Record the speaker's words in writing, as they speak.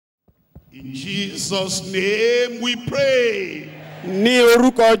In Jesus' name we pray. Ní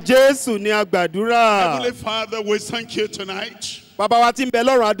orúkọ Jésù ni a gbàdúrà. Heavenly Father, we thank you tonight. Bàbá wa tí ń bẹ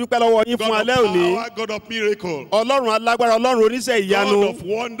lọ́run a dúpẹ́ lọ́wọ́ yín fún alẹ́ òní. God of power, God of miracle. Ọlọ́run alágbára, Ọlọ́run oníṣẹ́ ìyanu. God of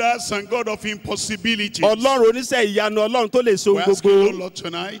wonders and God of impossibilities. Ọlọ́run oníṣẹ́ ìyanu, Ọlọ́run tó lè so We ask gbogbo. you, Lord,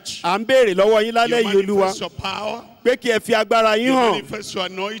 tonight. À ń béèrè lọ́wọ́ yín lálẹ́ yìí You Olúwa. manifest your power. Pé kí ẹ fi agbára yín You hàn. manifest your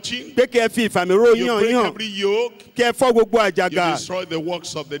anointing. Pé kí ẹ fi ìfàmìró yín You hàn break yín hàn. every yoke. Kí ẹ fọ́ gbogbo You àjàgà. destroy the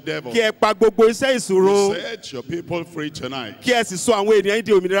works of the devil. Kí ẹ pa gbogbo iṣẹ́ ìṣòro. You set your people free tonight. Kí ẹ sì sọ àwọn ènìyàn yín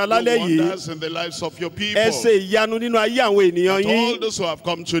di òmìnira Do lálẹ́ yìí. wonders in the lives of your people. Ẹ ṣe ìyanu nínú ayé àwọn ènìyàn And all yín. those who have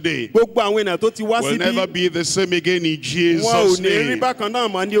come today Gbogbo àwọn ènìyàn tó ti wá will never síbí. be the same again in Wọn ò Jesus' ní rí name. bákan náà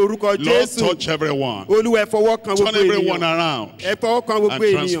mọ́ ní orúkọ Lord, Jésù. touch everyone. Olúwa ẹ fọwọ́ kan Turn gbogbo everyone ènìyàn. around Ẹ fọwọ́ kan gbogbo and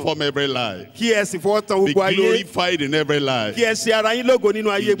ènìyàn. transform every life. Kí ẹ sì fọwọ́ tan Be gbogbo ayé. glorified in every life. Kí ẹ ṣe ara yín lógo nínú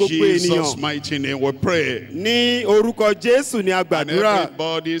ayé In gbogbo Jesus' ènìyàn. mighty name we pray. Ní orúkọ Jésù ni a And gbàdúrà.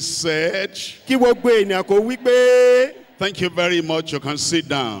 everybody said, Kí gbogbo ènìyàn kó wí pé thank you very much. You can sit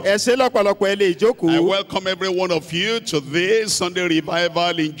down. ẹ ṣé lọ́pọ̀lọpọ̀ ẹ lè I jókòó. welcome every one of you to this Sunday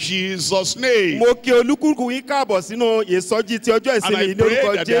revival in Jesus' name. Mo kí olúkúlùkù yín káàbọ̀ sínú ìsọjí ti ọjọ́ And ìsinmi I yìí ní pray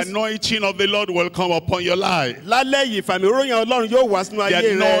orúkọ that the Jésù. anointing of the Lord will come upon your life. Lálẹ́ yìí ìfàmìróyàn Ọlọ́run yóò wá sínú The ayé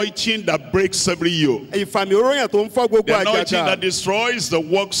rẹ. anointing that breaks every yoke. Ìfàmìróyàn tó ń fọ́ gbogbo The anointing àjàgà. that destroys the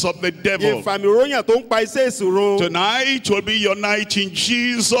works of the devil. Ìfàmìróyàn tó ń pa iṣẹ́ ìṣòro. Tonight will be your night in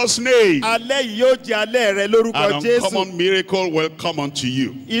Jesus' name. Alẹ́ yìí yóò jẹ́ alẹ́ rẹ lórúkọ An Jésù. uncommon miracle will come unto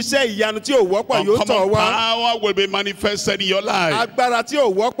you. Iṣẹ́ ìyanu tí ò wọ́pọ̀ yóò tọ̀ Uncommon wá. power will be manifested in your life. Agbára tí ò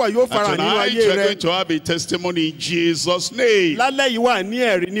wọ́pọ̀ yóò And fara nínú tonight ayé you're rẹ. going to have a testimony in Jesus' name. Lálẹ́ yìí wà ní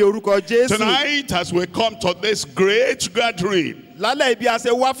ẹ̀rí ní orúkọ Jésù. Tonight as we come to this great gathering, Lálẹ́ ibi a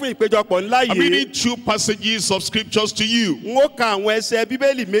ṣe wá fún ìpéjọpọ̀ ńlá I'm yìí. reading two passages of scriptures to you. N ó ka àwọn ẹsẹ̀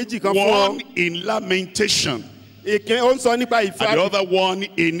Bíbélì méjì kan fún ọ. One in Lamentation Ìkan ó ń sọ nípa and the ìfà. other one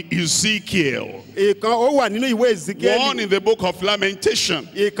in Ezekiel. Ìkan ó wà nínú ìwé One Ezekiel. in the book of Lamentation.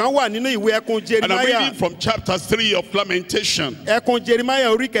 Ìkan wà nínú ìwé ẹkùn And I'm reading Jeremiah. from chapter 3 of Lamentation. Ẹkùn Jeremiah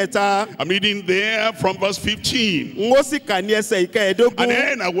orí kẹta. I'm reading there from verse 15. N ó sì kà ní ẹsẹ̀ ìkẹẹ̀dógún. And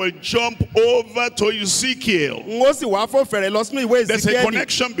then I will jump over to Ezekiel. N ó sì wá fò fẹ̀rẹ̀ lọ sínú ìwé There's a Ezekiel.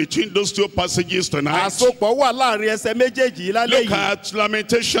 connection between those two passages tonight. Àsopọ̀ wà láàrin ẹsẹ̀ méjèèjì yìí lálẹ́ Look yìí. at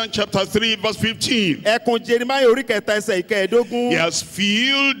Lamentation chapter 3 verse 15. Ẹkùn Jeremiah orí kẹta ẹsẹ̀ He ìkẹẹ̀dógún. has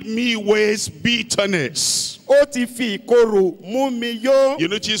filled me with bitterness. Ó ti fi ìkorò mú mi yó. You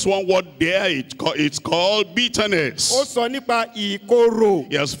notice one word there, it's called Ó bitterness. sọ nípa ìkorò.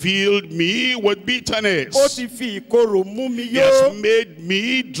 He has filled me with Ó bitterness. ti fi ìkorò mú mi He has yó. made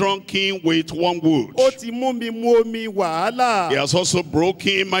me drunken with wormwood. Ó ti mú mi mu omi wàhálà. He has also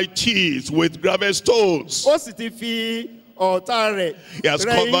broken my teeth with gravel stones. Ó sì ti fi ọ̀tá rẹ̀ He has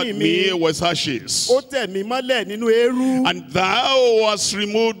rẹ́ covered eyín me mi. with ashes. Ó tẹ̀ mí mọ́lẹ̀ nínú eérú. And thou hast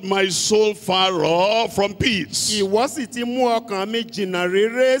removed my soul far off from peace. Ìwọ sì ti mú ọkàn mi jìnnà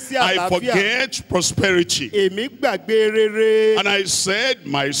réré sí I àlàáfíà. forget prosperity. Èmi gbàgbé rere. And I said,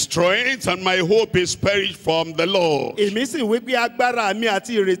 my strength and my hope is perished from the Lord. Èmi sì wí pé agbára mi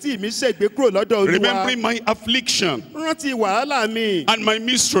àti ìrètí mi ṣègbé kúrò lọ́dọ̀ Olúwa. Remembering my affliction Rántí wàhálà mi and my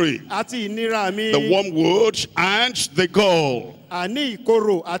mystery, àti ìnira mi. the wormwood and the gall. Àní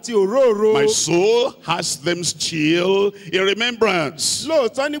ìkorò àti òróró. My soul has them still in remembrance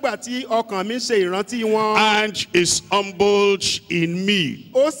Lóòótọ́ nígbà tí ọkàn mi ṣe ìrántí wọn. and is humbled in me.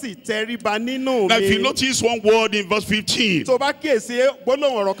 Ó sì tẹríba nínú Now, if you mi. notice one word in verse 15, Tó bá kíyèsí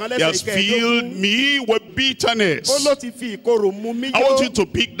gbólóhùn ọ̀rọ̀ kan he lẹ́sẹ̀ has filled ìkẹẹ̀dógún. me with Ó bitterness. ló ti fi ìkorò mú mi I want yó. you to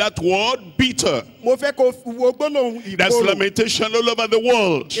pick that word, bitter. Mo fẹ́ kó wo gbólóhùn There's ìkorò. lamentation all over the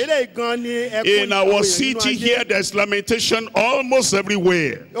world. Eléyìí gan ni ẹkún In ìkorò our nínú city ayé. here, there's lamentation almost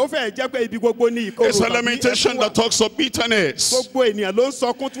everywhere. Ó fẹ́ jẹ́ pé ibi gbogbo ni ìkorò There's a tàbí lamentation ẹkún wà. that talks of bitterness. Gbogbo ènìyàn ló ń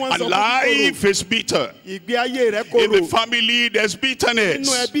sọkún tí wọ́n ń And sọkún life ìkorò. is bitter. Ìgbé ayé rẹ̀ In the korò. family, there's Nínú bitterness.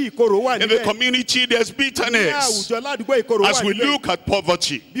 ẹbí ìkorò wà In the níbẹ̀. community, there's Ní bitterness. àwùjọ ládùúgbò ìkorò As wà we níbẹ̀. look at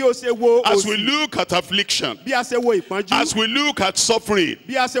poverty, Bí o ṣe wo as we òṣì, look at affliction, bí a ṣe wo ìpọ́njú, as we look at suffering,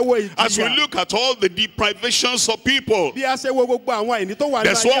 bí a ṣe wo as we ìjìyà, look at all the deprivations of people, bí a ṣe wo gbogbo àwọn àìní tó wà ní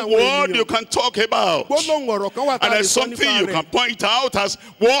there's ayé one àwọn word you ènìyàn. can talk about. Gbólóhùn ọ̀rọ̀ kan wà tá And a lè there's sọ something nípa you rẹ̀. can point out as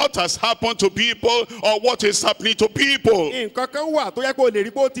what has happened to people or what is happening to people. Nǹkan kan wà tó yẹ kó o lè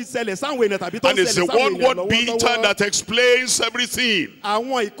rí pé ó ti ṣẹlẹ̀ sáwọn ènìyàn tàbí tó And ń it's the ṣẹlẹ̀ sáwọn one ènìyàn word bitter lọ́wọ́lọ́wọ́. that explains everything.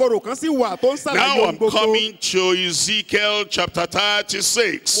 Àwọn ìkorò kan sì wà tó ń ṣàlàyé Now ohun I'm gbogbo. coming to Ezekiel chapter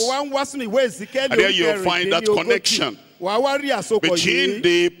 36. Mo wá ń wá sínú ìwé Ezekiel And there you'll find that connection Wàá wá rí àsopọ̀ between yìí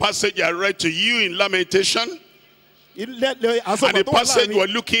the passage I read to you in Lamentation And the passage we're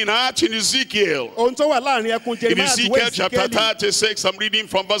looking at in Ezekiel. In Ezekiel chapter 36, I'm reading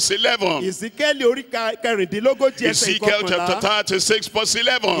from verse 11. Ezekiel chapter 36, verse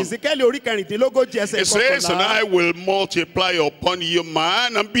 11. It says, and I will multiply upon you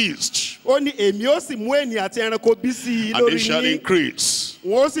man and beast, and they shall increase.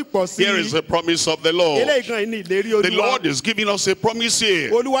 Here is the promise of the Lord. The Lord is giving us a promise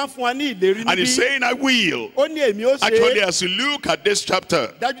here. And he's saying, I will. Actually, as you look at this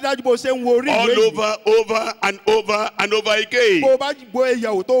chapter, all over and over again,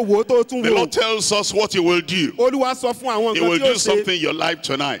 the Lord tells us what he will do. He will do something in your life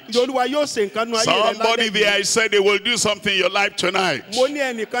tonight. Somebody there said he will do something in your life tonight. And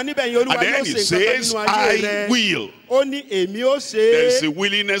then he says, I will. There is the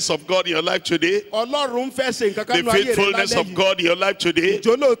willingness of God in your life today. The faithfulness of God in your life today.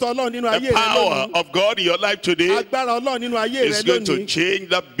 The power of God in your life today is going to change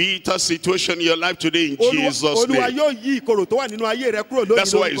that bitter situation in your life today in Jesus' name.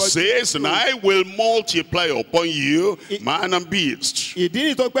 That's why it says, and I will multiply upon you man and beast, and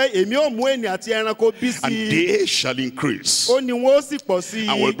they shall increase and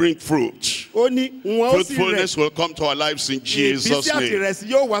will bring fruit. Fruitfulness will come to our lives in Jesus' name.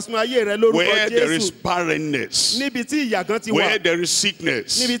 Where there is barrenness, where there is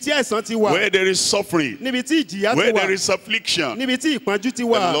sickness, where there is suffering, where there is affliction,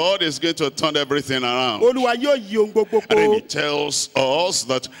 the Lord is going to turn everything around. And then he tells us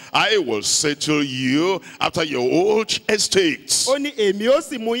that I will settle you after your old estates. First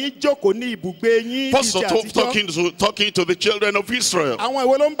of all, talking to the children of Israel.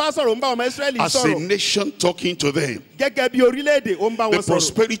 As a nation talking to them. The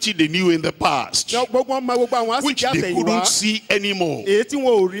prosperity they knew in the past, which they couldn't see anymore.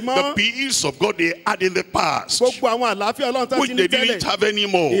 The peace of God they had in the past, which they didn't have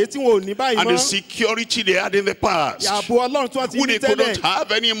anymore. And the security they had in the past, which they couldn't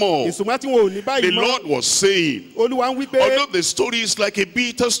have anymore. The Lord was saying, although the story is like a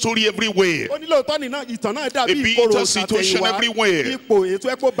bitter story everywhere, a bitter situation everywhere,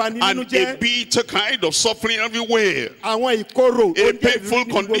 and a bitter kind of suffering everywhere, a painful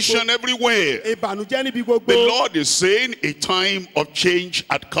condition everywhere, the Lord is saying a time of change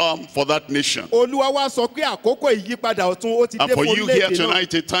had come for that nation. And for you here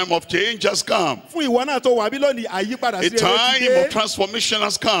tonight, a time of change has come. A time of transformation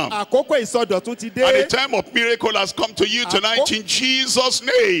has come. And a time of miracle has come to you tonight in Jesus'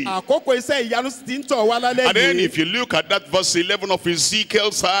 name. And then if you look at that verse 11 of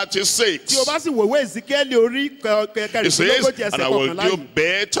Ezekiel 36, it says, and I will do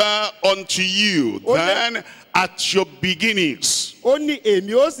better unto you than at your beginnings. He said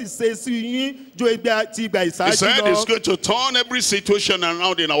it's going to turn every situation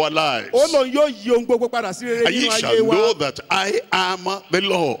around in our lives. And ye shall know that I am the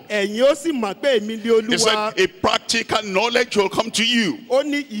Lord. He said a practical knowledge will come to you that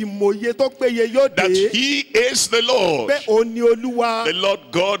he is the Lord. The Lord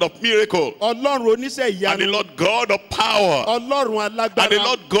God of miracle. And the Lord God of power. And the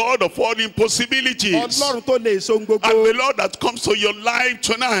Lord God of all impossibilities. And the Lord that comes to your life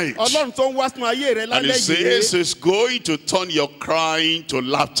tonight. And it says it's going to turn your crying to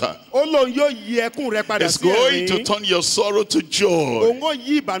laughter. It's going to turn your sorrow to joy. And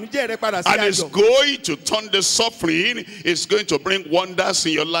it's going to turn the suffering. It's going to bring wonders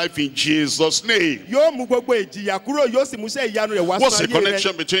in your life in Jesus' name. What's the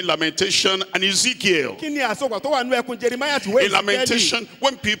connection between lamentation and Ezekiel? In lamentation,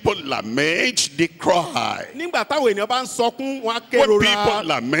 when people lament, they cry. When people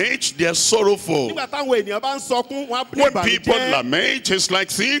lament, they are sorrowful. When people lament, it's like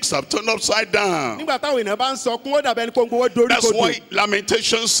things have turned upside down. That's why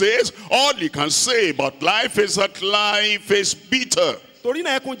lamentation says all you can say about life is that life is bitter. And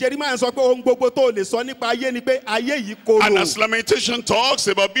as lamentation talks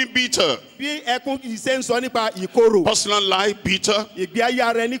about being bitter, personal life bitter,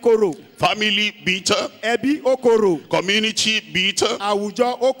 family bitter, community bitter,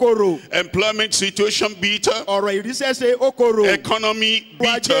 employment situation bitter, economy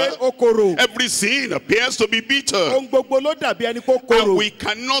bitter, everything appears to be bitter. And we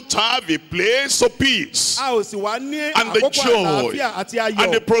cannot have a place of peace and the joy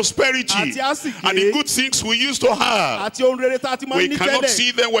and the prosperity and the good things we used to have. We cannot see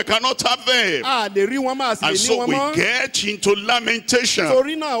them, we cannot have them. And so we get into lamentation.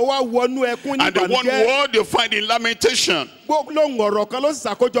 And the one word you find in Lamentation.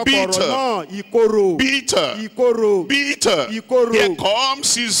 Bitter. Bitter. Here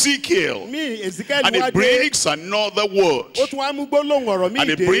comes Ezekiel. And he brings another word. And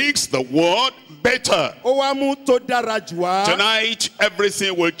he brings the word better. Tonight,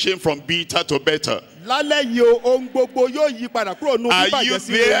 everything will change from bitter to better. Are you there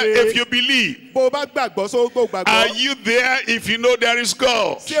if you believe? Are you there if you know there is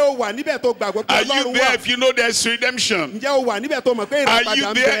God? Are you there if you know there is redemption? Are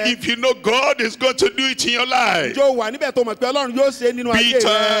you there if you know God is going to do it in your life?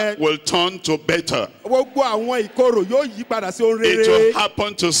 Bitter will turn to better. It will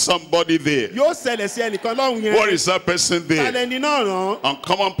happen to somebody there. What is that person there?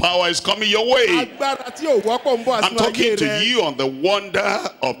 Uncommon power is coming your way. I'm talking to you on the wonder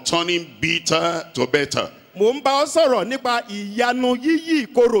of turning bitter to better. The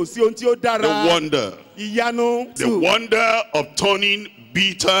wonder of turning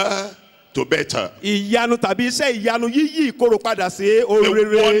bitter to better. The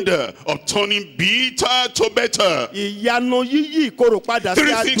wonder of turning bitter to better.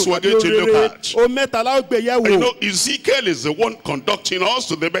 3 things we're going to look at. You know, Ezekiel is the one conducting us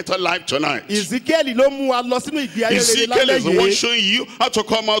to the better life tonight. Ezekiel is the one showing you how to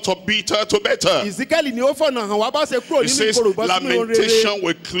come out of bitter to better. He says lamentation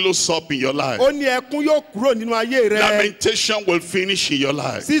will close up in your life. Lamentation will finish in your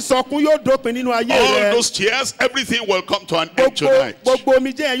life. All those tears, everything will come to an end tonight.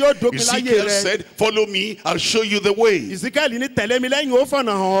 Ezekiel said, follow me, I'll show you the way.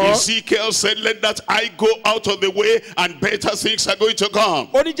 Ezekiel said, let that eye go out of the way and better things are going to come.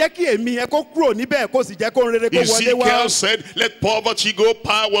 Ezekiel said, let poverty go,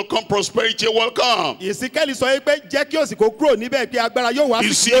 power will come, prosperity will come. Ezekiel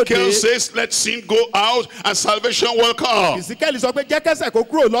says, let sin go out and salvation will come.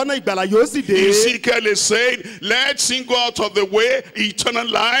 Ezekiel is saying, let sin go out of the way, eternal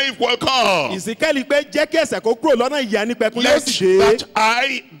life will come. Let that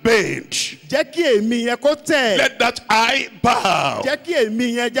eye bend. Let that eye bow. Let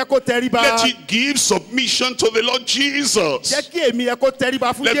it give submission to the Lord Jesus. Let the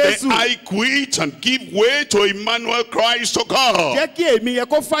eye quit and give way to Emmanuel Christ to come. And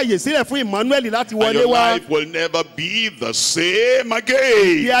your life will never be the same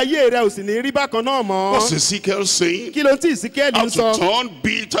again. What's Ezekiel saying? How to turn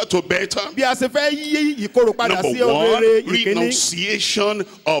bitter to better? Number one, renunciation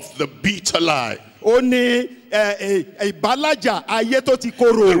of the bitter life. The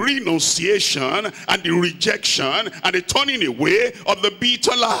renunciation and the rejection and the turning away of the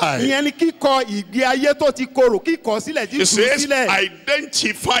bitter life. It says,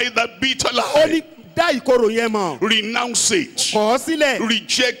 identify that bitter life. Renounce it.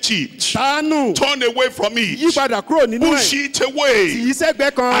 Reject it. Turn away from it. Push it away.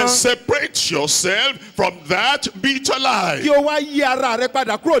 And separate yourself from that bitter life.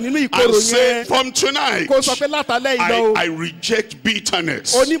 And say, from tonight, I reject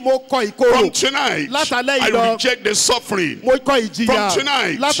bitterness. From tonight, I reject the suffering. From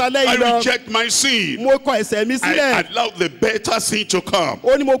tonight, I reject my sin. I allow the better thing to come.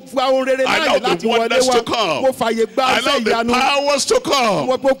 I allow the wonders to come. I allow the powers to come.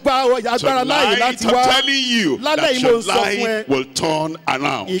 Tonight, I'm telling you that your life will turn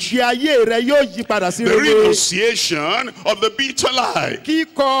around. The renunciation of the bitter life.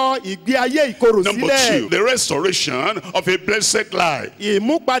 Number two, the restoration of a blessed life.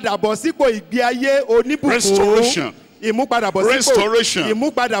 Restoration. Restoration.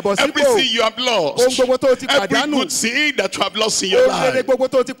 Everything you have lost. Every good thing that you have lost in your life.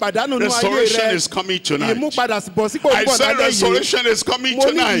 Restoration is coming tonight. I said restoration is coming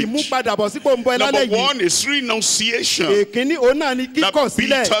tonight. Number one is renunciation. That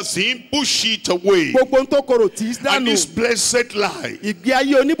bitter sin, push it away. And this blessed life,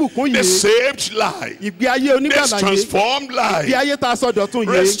 the saved life, this transformed life,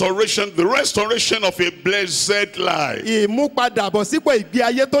 restoration, the restoration of a blessed life. Number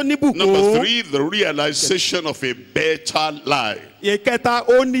three, the realization of a better life. Before you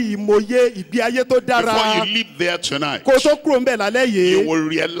leave there tonight, you will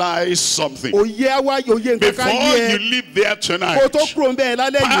realize something. Before you leave there tonight,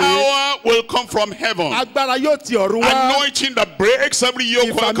 power will come from heaven. Anointing that breaks every yoke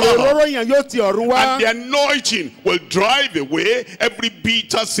will come. And the anointing will drive away every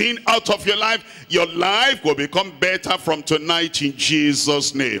bitter sin out of your life. Your life will become better from tonight in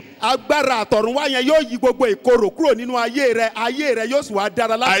Jesus' name.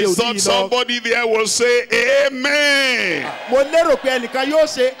 I thought somebody there will say amen.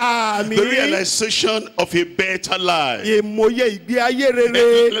 The realization of a better life.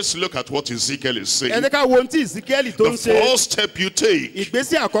 Let's look at what Ezekiel is saying. The first step you take,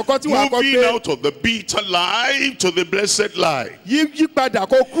 moving out of the bitter life to the blessed life.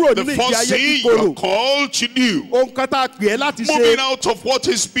 The first thing you are called to do, moving out of what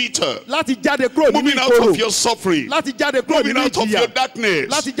is bitter, moving out of your suffering, moving out of your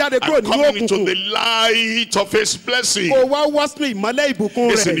darkness, and coming into the light of his blessing.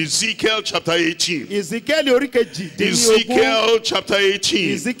 It's in Ezekiel chapter 18. Ezekiel chapter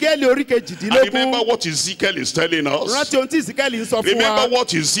 18. And remember what Ezekiel is telling us. Remember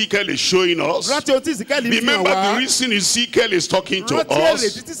what Ezekiel is showing us. Remember the reason Ezekiel is talking to us.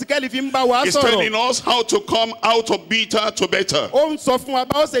 He's telling us how to come out of bitter to better. And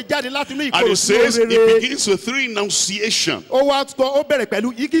he says it begins with renunciation.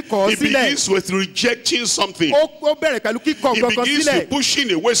 It begins with rejecting something. It begins with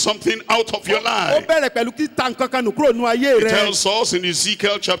pushing away something out of your life. It tells us in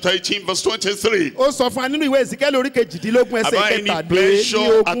Ezekiel chapter 18 verse 23. Have I any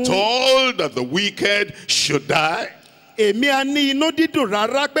pleasure at all that the wicked should die? Have I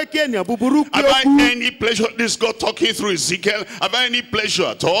any pleasure? This God talking through Ezekiel. Have I any pleasure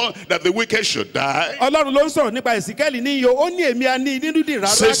at all that the wicked should die?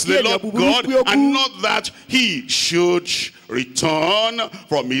 Says the Lord God, and not that he should return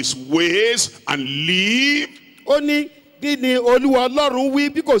from his ways and live. To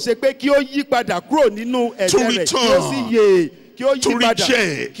return, to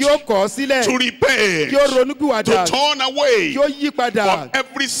reject, to repent, to turn away from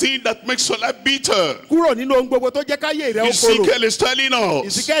everything that makes your life bitter. Ezekiel is telling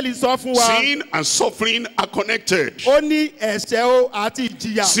us sin and suffering are connected. Sin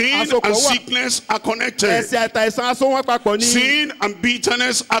and sickness are connected. Sin and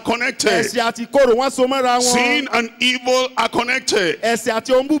bitterness are connected. Sin and evil are connected. Sin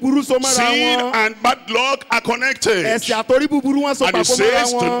and bad luck are connected. And he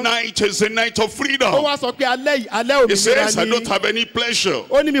says tonight is the night of freedom. He says I don't have any pleasure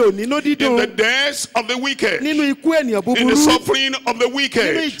in the death of the wicked, in the suffering of the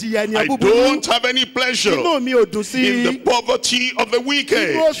wicked. I don't have any pleasure in the poverty of the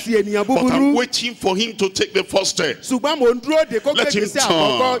wicked. But I'm waiting for him to take the first step. Let him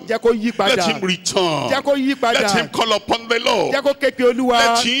turn. Let him return. Let him call upon the Lord. Let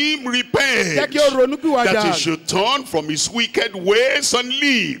him repent, that he should turn from his wicked ways and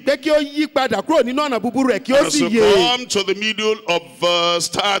live. As you come to the middle of verse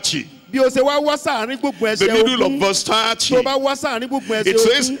 30. The middle of verse 30. It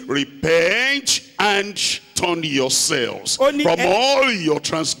says, repent and turn yourselves from all your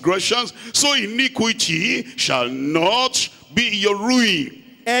transgressions, so iniquity shall not be your ruin.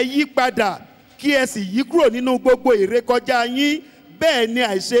 Ezekiel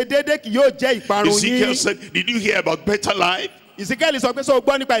said, did you hear about better life? Did you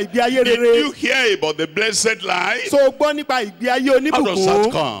hear about the blessed life? How does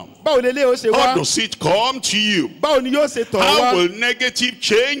that come? How does it come to you? How will negative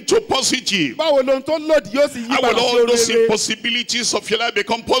change to positive? How will all those impossibilities of your life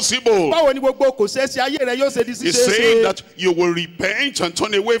become possible? He's saying that you will repent and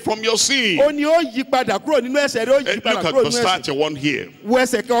turn away from your sin. Look at verse 31 here.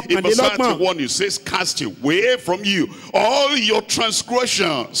 In verse 31 it says, cast away from you all your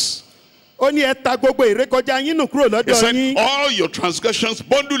transgressions. He said, all your transgressions,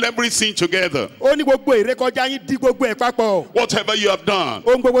 bundle everything together. Whatever you have done,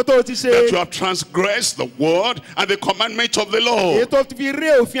 that you have transgressed the word and the commandment of the Lord.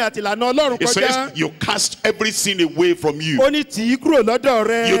 He says, you cast everything away from you. You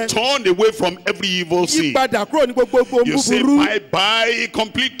turn away from every evil sin. You say bye-bye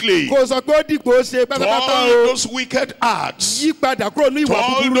completely. To all those wicked acts, to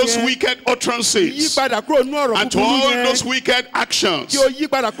all those wicked utterances, and to all those wicked actions,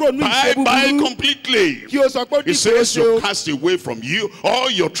 bye-bye completely. He says you cast away from you all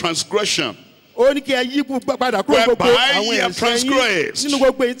your transgression, whereby ye have transgressed, and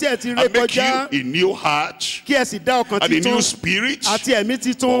make you a new heart and a new spirit.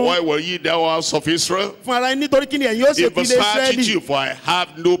 For why were ye thou house of Israel? In verse 32, for I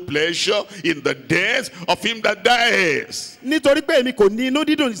have no pleasure in the death of him that dies. There are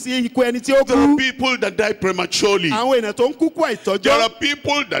people that die prematurely. There are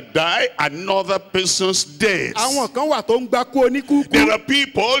people that die another person's death. There are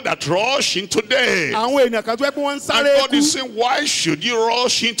people that rush into death. And God is saying, why should you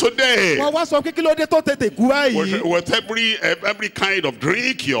rush into death? With every kind of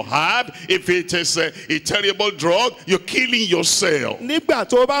drink you have, if it is a terrible drug, you're killing yourself. With the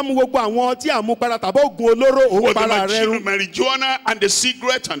marijuana and the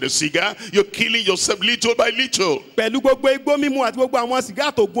cigarette and the cigar, you're killing yourself little by little. With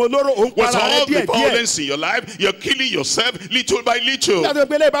all the violence in your life, you're killing yourself little by little.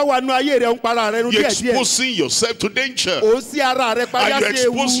 You're exposing yourself to danger. And you're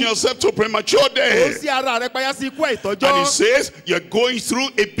exposing yourself to premature death. And he says, you're going through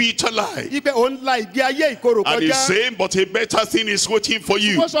a bitter life. And he's saying, but a better thing is waiting for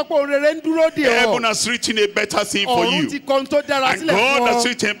you. Heaven has written a better thing for you. And God has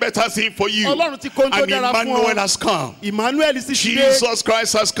written a better thing for you. And Emmanuel has come. Jesus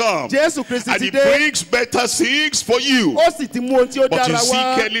Christ has come. And he brings better things for you. But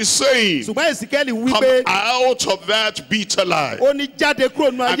Ezekiel is saying, come out of that bitter life. And come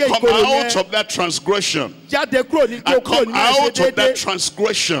out of that transgression. And come out of that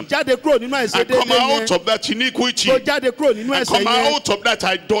transgression. And come out of that iniquity. And come out of that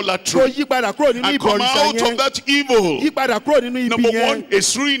idolatry. And come out of that evil. Number one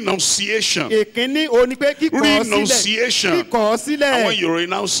is renunciation. Renunciation. And when you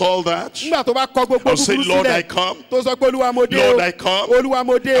renounce all that, I'll say, Lord, I come. Lord, I come. I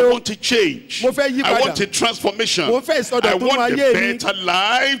want to change. I want a transformation. I want a better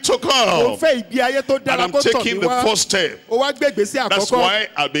life to come. And I'm taking the first step. That's why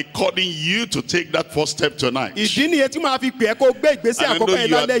I'll be calling you to take that first step tonight. And I know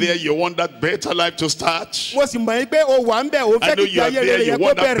you are there, you want that better life to start. I know you are there, you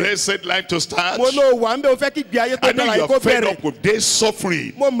want that blessed life to start. I know you are fed up with this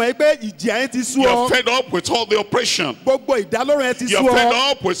suffering. You're fed up with all the oppression. You're fed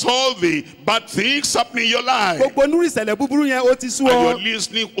up with all the bad things happening in your life. And you're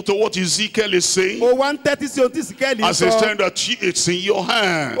listening to what Ezekiel is saying. As he's saying that it's in your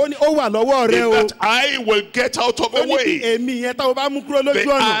hand. That I will get out of the way. The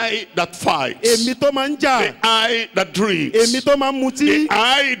eye that fights. The eye that drinks. The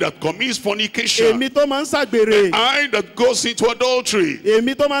eye that commits fornication. The eye that goes into adultery. And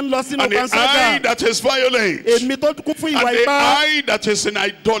the eye that is violent. And the eye that is in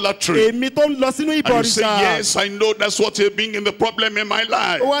idolatry. And you say, yes, I know that's what is being the problem in my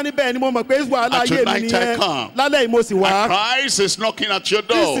life. And tonight I come. And Christ is knocking at your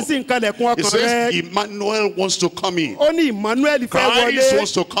door. He says, Emmanuel wants to come in. Christ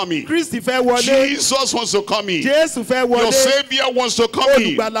wants to come in. Jesus wants to come in. Your Savior wants to come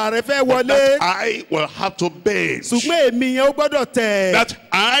in. But that I will have to beg. That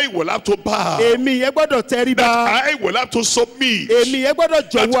I will have to bow. That I will have to submit.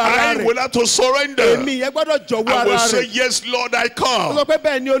 That I will have to surrender. I will say, yes, Lord, I come.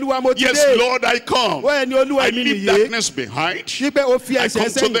 Yes, Lord, I come. I leave darkness behind. I come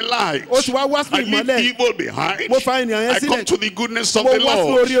to the light. I leave evil behind. I come to the goodness of the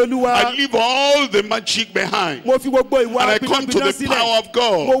Lord. I leave all the magic behind. And I come to the power of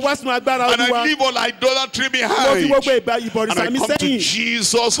God. And I leave all idolatry behind. And I come to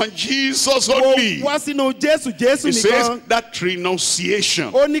Jesus and Jesus only. He says that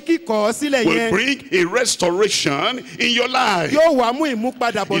renunciation will bring a restoration in your life.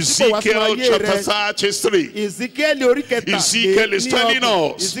 Ezekiel chapter 33. Ezekiel is telling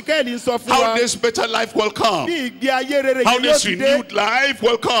us how this better life will come. How this renewed life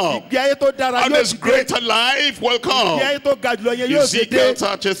will come. How this greater life will come. Ezekiel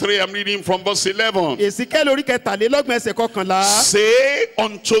 33, I'm reading from verse 11. Say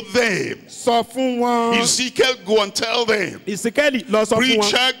unto them. Ezekiel, go and tell them.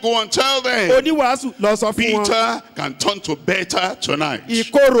 Preacher, go and tell them. Peter can turn to better tonight. Your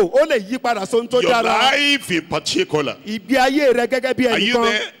life in particular. Are you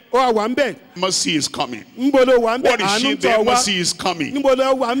there? Mercy is coming. What is she there? Mercy is coming.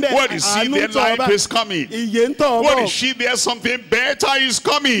 What is she there? Life is coming. What is she there? Something better is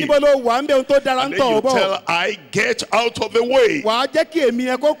coming. And then you tell, I get out of the way.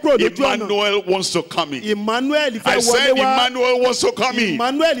 Emmanuel wants to come in. I said Emmanuel wants to come in.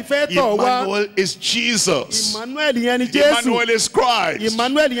 Emmanuel is Jesus. Emmanuel is Christ. He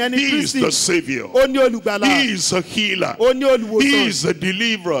is the Savior. He is a healer. He is a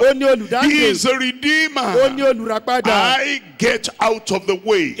deliverer. He is a redeemer. I get out of the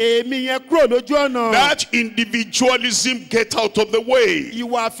way. That individualism get out of the way.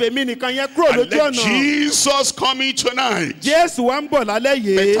 And let Jesus coming tonight.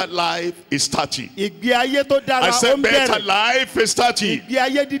 Better life is starting. I said better life is starting.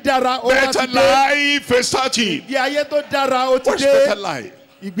 Better life is starting. What's better life?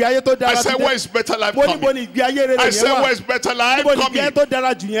 I said, where is better life coming? I said, where is better life coming?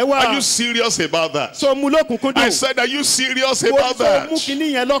 Are you serious about that? I said, are you serious about that?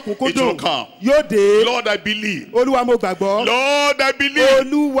 It will come. Lord, I believe. Lord, I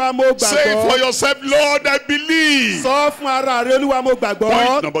believe. Say it for yourself, Lord, I believe.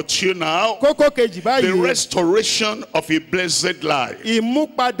 Point number 2 now. The restoration of a blessed life. The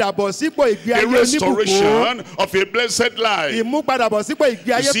restoration of a blessed life.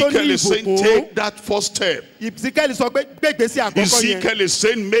 Ezekiel is saying, take that first step. Ezekiel is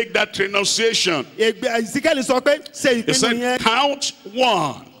saying, make that renunciation. He said, count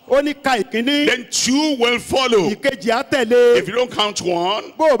 1. Then 2 will follow. If you don't count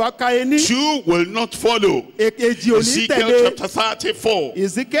 1, 2 will not follow. Ezekiel chapter 34.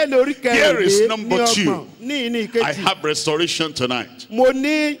 Here is number 2. I have restoration tonight.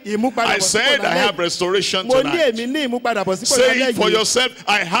 I said I have restoration tonight. Say it for yourself,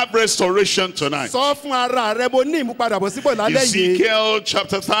 I have restoration tonight. Ezekiel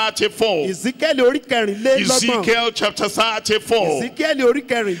chapter 34. Ezekiel chapter 34.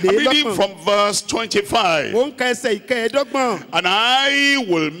 I'm reading from verse 25. And I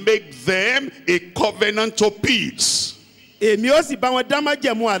will make them a covenant of peace. And I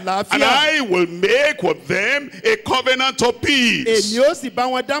will make with them a covenant of peace.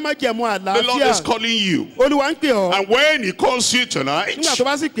 The Lord is calling you. And when He calls you tonight, you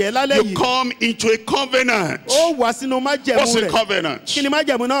come into a covenant. What's a covenant?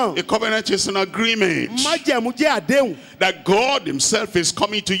 A covenant is an agreement that God Himself is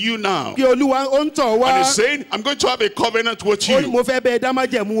coming to you now. And He's saying, I'm going to have a covenant with you.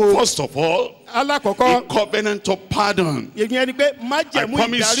 First of all, a covenant of pardon. I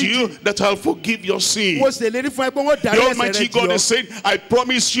promise you that I'll forgive your sin. The Almighty God is saying, I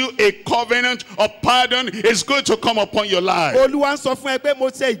promise you a covenant of pardon is going to come upon your life. I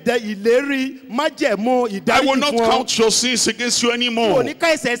will not count your sins against you anymore.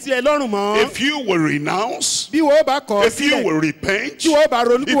 If you will renounce, if you will repent,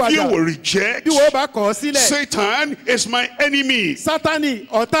 if you will reject, Satan is my enemy.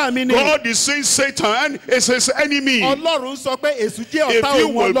 God is saying Satan is his enemy. If you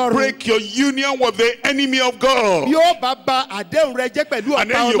will break your union with the enemy of God, and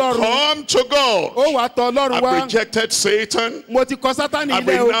then you come to God, I've rejected Satan, I've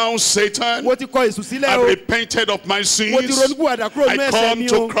renounced Satan, I've repented of my sins, I come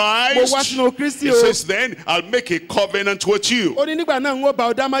to Christ. He says, then I'll make a covenant with you,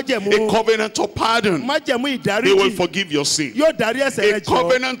 a covenant of pardon. He will forgive your sin, a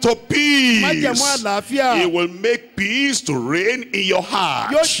covenant of peace. He will make peace to reign in your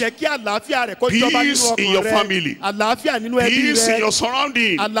heart, peace in your family, peace in your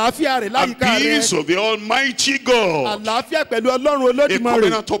surrounding, and peace of the Almighty God, a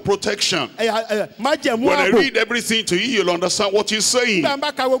covenant of protection. When I read everything to you, you'll understand what He's saying.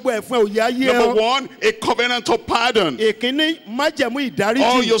 Number 1, a covenant of pardon.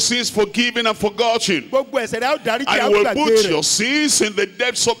 All your sins forgiven and forgotten. I will put your sins in the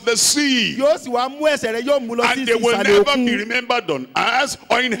depths of the sea, and they will never be remembered on earth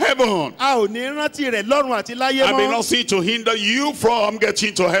or in heaven. I may not see to hinder you from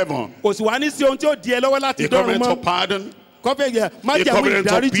getting to heaven. A covenant of pardon, a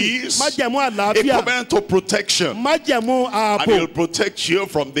covenant of peace, a covenant of protection. And He'll protect you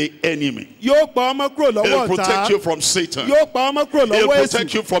from the enemy. He'll protect you from Satan. He'll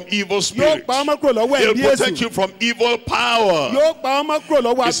protect you from evil spirits. He'll protect you from evil power.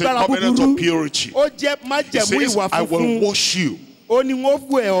 It's a covenant of purity. He says, I will wash you, I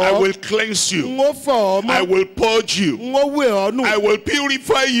will cleanse you, I will purge you, I will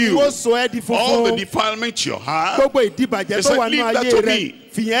purify you. All the defilement you have, he said, leave that to me.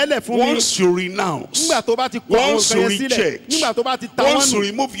 Once you renounce, once you reject, once you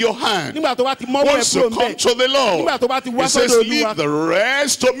remove your hand, once you come to the Lord, He says, leave the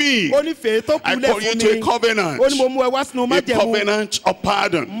rest to me. I call you to a covenant, a covenant of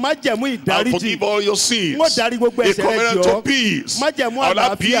pardon. I'll forgive all your sins, a covenant of peace. I'll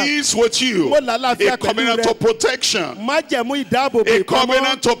have peace with you, a covenant of protection, a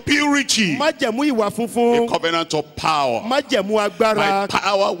covenant of purity, a covenant of power. My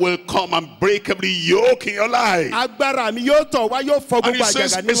power will come and break every yoke in your life. And he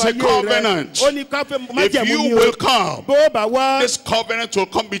says it's a covenant. If you will come, this covenant will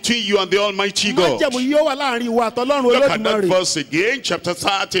come between you and the Almighty God. Look at that verse again, chapter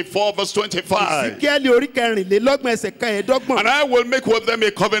 34, verse 25. And I will make with them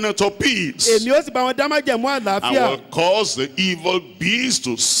a covenant of peace. I will cause the evil beast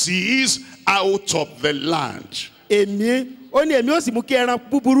to cease out of the land.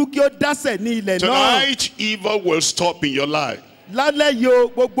 Tonight, evil will stop in your life.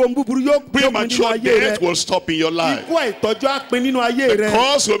 Premature death will stop in your life. The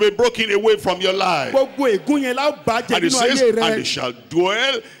curse will be broken away from your life. And it says, and they shall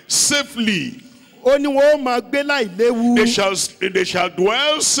dwell safely. They shall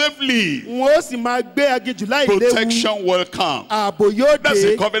dwell safely. Protection will come. That's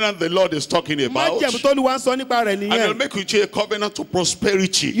the covenant the Lord is talking about. And he'll make with you a covenant of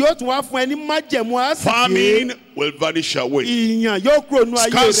prosperity. Famine will vanish away.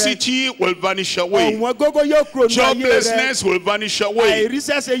 Scarcity will vanish away. Joblessness will vanish away.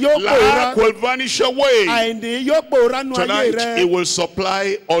 Lack will vanish away. Tonight, it will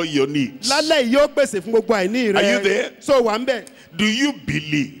supply all your needs. Are you there? Do you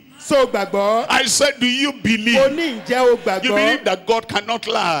believe? I said, do you believe? You believe that God cannot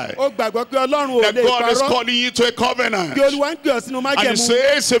lie? That God is calling you to a covenant? And he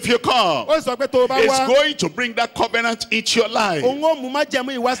says, if you come, it's going to bring that covenant into your life. And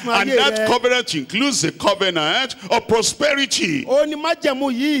that covenant includes the covenant of prosperity. It's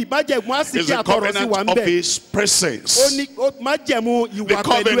the covenant of his presence. The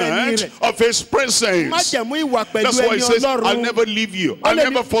covenant of his presence. That's why he says, I'll never leave you. I'll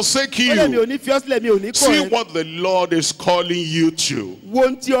never forsake you. See what the Lord is calling you to.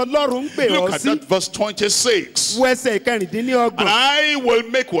 Look at that verse 26. And I will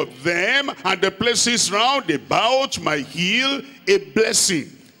make with them and the places round about my hill a blessing.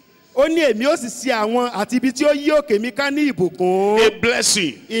 A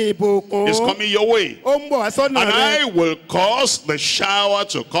blessing is coming your way. And I will cause the shower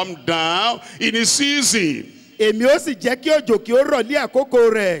to come down in a season. And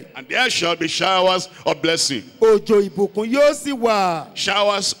there shall be showers of blessing.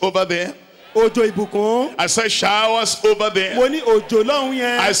 Showers over there. I said showers over there.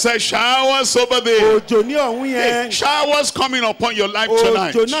 I said showers over there. Hey, showers coming upon your life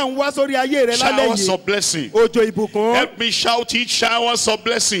tonight. Showers of blessing. Help me shout it, showers of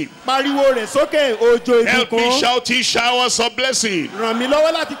blessing. Help me shout it, showers of blessing. It's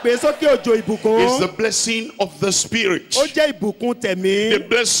the blessing of the Spirit. The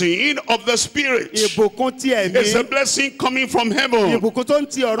blessing of the Spirit. It's a blessing coming from heaven. As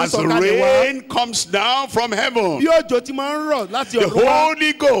the rain comes down from heaven, the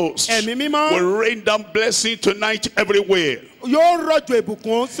Holy Ghost will rain down blessing tonight everywhere. Will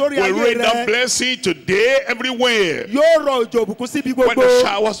rain down blessing today everywhere. When the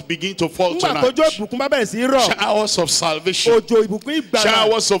showers begin to fall tonight, showers of salvation,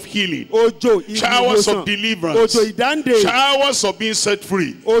 showers of healing, showers of deliverance, showers of being set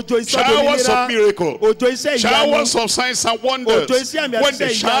free, showers of miracle, showers of signs and wonders. When the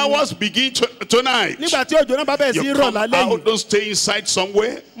showers begin tonight, you come out, don't stay inside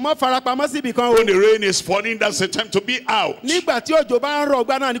somewhere. When the rain is falling, that's the time to be out. It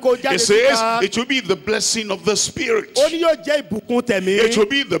says it will be the blessing of the Spirit. It will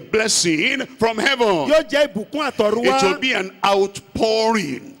be the blessing from heaven. It will be an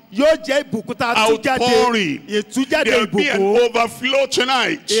outpouring. Outpouring. There will be an overflow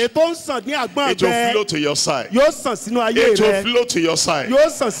tonight. It will flow to your side. It will flow to your side.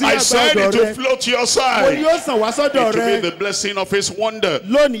 I said it will flow to your side. It will be the blessing of his wonder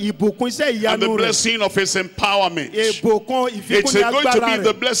and the blessing of his empowerment. It's going to be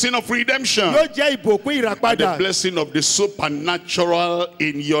the blessing of redemption and the blessing of the supernatural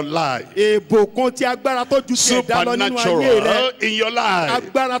in your life. Supernatural in your life.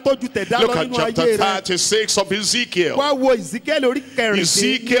 Look at chapter 36 of Ezekiel.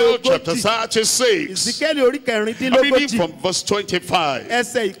 Ezekiel chapter 36. I'm reading from verse 25.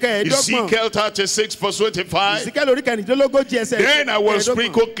 Ezekiel 36 verse 25. Then I will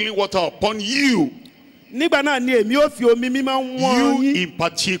sprinkle clean water upon you nígbà náà ni èmi ó fi omi mímọ́ wọ́n You yín. in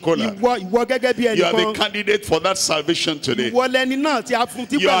particular. Ìwọ gẹ́gẹ́ bí You are the ẹnìkan. candidate for that salvation today. Ìwọ lẹni náà tí a fún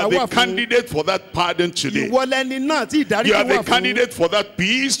tí You are gbàlà the wà fún. candidate for that pardon today. Ìwọ lẹni náà tí You ìdáríjì are the wà fún. candidate for that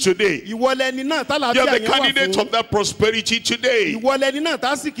peace today. Ìwọ lẹni náà You tálàáfíà are the yẹn wà candidate fún. of that prosperity today. Ìwọ lẹni náà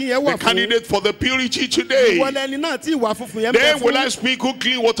tásìkì yẹn wà The fún. candidate for the purity today. Ìwọ lẹni náà tí ìwà funfun yẹn bẹ Then will I fún. speak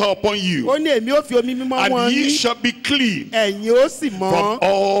clean water upon you, Ó ní èmi ó fi omi mímọ́ wọ́n and ye yín. shall be clean Ẹ̀yin ó sì from mọ́.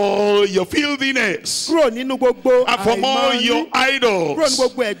 all your filthiness Kúrò nínú gbogbo and from all àìmọ́ your yín. Kúrò nínú idols.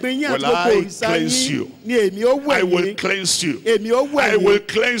 gbogbo ẹ̀gbin yín àti Will gbogbo I òrìṣà cleanse yín. you? Ni èmi ó I wẹ̀ will yín. cleanse you. Èmi ó wẹ̀ I will yín.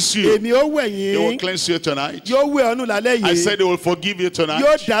 cleanse you. Èmi ó wẹ̀ He will yín. cleanse you tonight. Yóò wẹ̀ ọ́nú lálẹ́ I yìí. said he will forgive you tonight.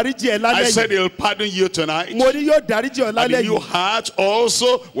 Yóò dáríjì ẹ́ I lálẹ́ said yìí. he will pardon you tonight. Mo ní yóò dáríjì ọ́ And a lálẹ́ new yìí. heart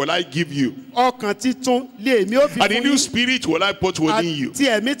also will I give you. Ọkàn titun lé èmi ó fi And a fún new yín. spirit will I put within you. Àti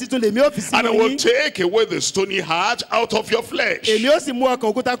ẹ̀mí titun lèmi ó fi And I sínú will yín. take away the stony heart out of your flesh. Èmi ó sì mú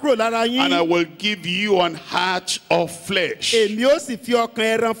ọkàn òkúta kúrò lára And I yín. will give you an heart of flesh. Èmi ó sì fi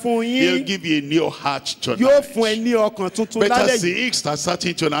ọkàn ẹran fún He'll yín. give you a new heart Yóò tonight. fún ẹ ní ọkàn tuntun Better lálẹ́ yìí. things are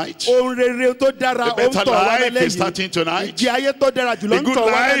starting tonight. Ohun rere tó dára The ó ń better tọ̀ wá life lálẹ́ is yìí. starting tonight. Ìgbé ayé tó dára jùlọ The ń good tọ̀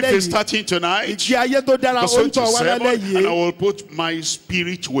wá life lálẹ́ is yìí. starting tonight. Ìgbé ayé tó dára Verse ó ń tọ̀ wá 27, lálẹ́ and I yìí. will put my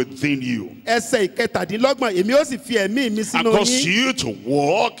spirit within you, Ẹsẹ̀ ìkẹtàdínlọ́gbọ̀n èmi ó sì fi ẹ̀mí mi and sínú cause yín. you to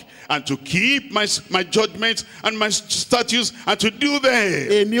walk and to keep my judgments and my statutes and to do them.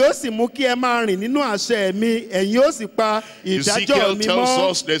 Èmi ó sì mú kí ẹ máa rìn nínú àṣẹ mi. Ẹ̀yin ó sì pa ìdájọ́ Ezekiel mi tells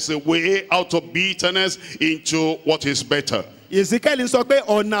mọ́. us there's a way out of bitterness into what is better. Ezekiel sọ pé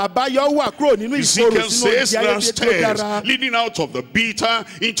ọ̀nà àbáyọ wà kúrò nínú ìkorò Ezekiel sínú says ìgbé there ayé are tó dára. steps leading out of the bitter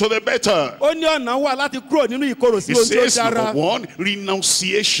into the better. Ó ní ọ̀nà wà láti kúrò nínú ìkorò sí He ohun tó says, number dára. one,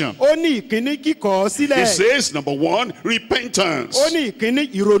 renunciation. Ó ní ìkíní kíkọ̀ He sílẹ̀. says, number one, repentance. Ó ní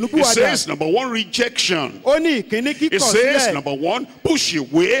ìkíní He ìrònúpìwàdà. says, number one, rejection. Ó ní ìkíní He kíkọ̀ says, sílẹ̀. number one, push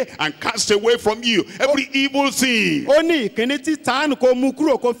away and cast away from you every evil thing. Ó ní ìkíní tí tánù kó mú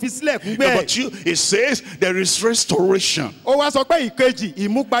kúrò kó fi sílẹ̀ fún Number bẹ́ẹ̀. two, it says there is restoration. Ó wá sọ pé ìkejì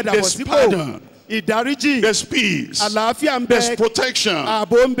ìmúpadàbọ̀ There's sípò. pardon. Ìdáríjì. There's peace. Àlàáfíà ń There's bẹ. protection.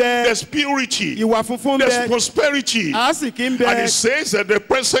 Ààbò ń bẹ. There's purity. Ìwà funfun ń There's bẹ. prosperity. Àásìkí ń And bẹ. it says that the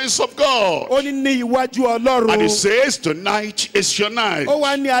presence of God. Ó ní ní iwájú And Ọlọ́run. it says tonight is your night. Ó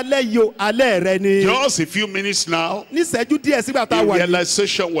wá ní alẹ́ yìí o, alẹ́ rẹ ni. Just a few minutes now, Níṣẹ́jú díẹ̀ sígbà tá a a wà yìí.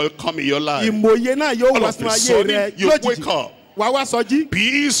 realization will come in your life. Ìmòye náà yóò All wá of sínú a ayé sudden, rẹ you lójijì. wake up. Wà wá sọjí.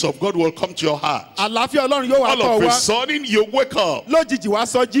 Peace of God will come to your heart. Àlàáfíà Ọlọ́run yóò wá All tọ̀ of a wá. sudden, you wake up. Lójijì wá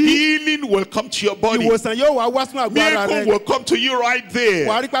sọjí. Healing will come to your body. Ìwòsàn yóò wá sínú àgọ́ ara Miracle rẹ. will come to you right there.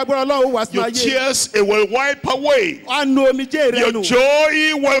 Wà á rí pàgbọ́n Ọlọ́run ó wá sínú Your ayé rẹ. tears, it will wipe away. Á nu omijé rẹ Your nù.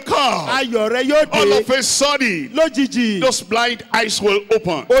 joy will come. Ayọ̀ rẹ yóò All dé. of a sudden, Lójijì. those blind eyes will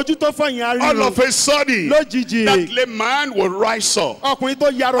open. Ojú tó fọyín á All ríran. of a sudden, Lójijì. that lame man will rise up. Ọkùnrin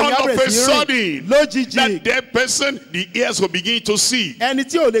tó yarọ̀ All yá of bẹ̀rẹ̀ a sí rìn. sudden, Lójijì. that dead person, the ears will begin to see. Ẹni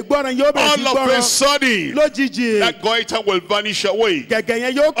tí ò lè gbọ́ràn yóò bẹ̀rẹ̀ sí All of a gbọ́ràn. sudden, Lójijì. that goiter will vanish away. Gẹ̀gẹ̀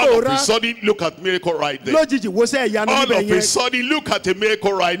yẹn yóò All of a pòórá. sudden, look at miracle right there. Lójijì wòṣẹ́ ìyanu All níbẹ̀ of a yẹn. sudden, look at a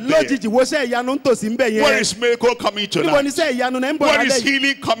miracle right there. Lójijì wòṣẹ́ ìyanu ń tòsí níbẹ̀ Where yẹn. is miracle coming Níbo ni tonight? iṣẹ́ ìyanu náà ń bọ̀ Where is lálẹ́ yìí?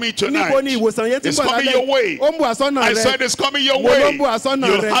 healing coming tonight? Níbo ni ìwòsàn yẹn ti ń It's bọ̀ coming lálẹ́ your yìí? way. Ó ń bọ̀ àsọ́nà I rẹ. said it's coming your Mo ló way. ń bọ̀ àsọ́nà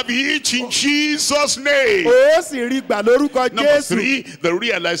You'll rẹ. have it in Jesus' name. Ó sì rí gbà lórúkọ Number Jésù. three, the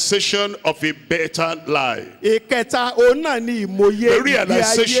realization of a better life. Ìkẹta òun náà ni ìmòye The ìgbé ayé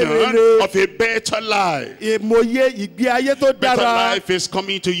realization rere. of a better life. Ìmòye ìgbé ayé tó Better dára. life is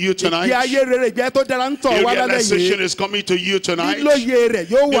coming to you Ìgbé tonight. ayé rere ìgbé ayé tó dára ń tọ̀ The wá lálẹ́ realization yìí. is coming to you tonight. Lílóye rẹ̀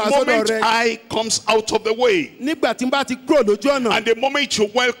yóò wá The sọ́dọ̀ moment rẹ. I comes out of the way, Nígbà tí n bá ti kúrò lójú ọ̀nà. and the moment you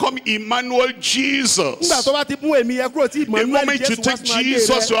welcome Emmanuel Nígbà Jesus, tó bá ti mú èmi yẹn kúrò tí the Emmanuel moment you Jésù wá take sínú ayé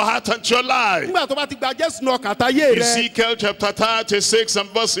Jesus to rẹ. your heart and to your life. Nígbà tó bá ti gba Jésù náà kàtàyé rẹ. Ezekiel chapter 36 and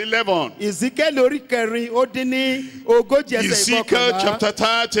verse 11. Ezekiel orí kẹrin ó dín ní ogójì ẹsẹ̀ Ezekiel ìkọkànlá. chapter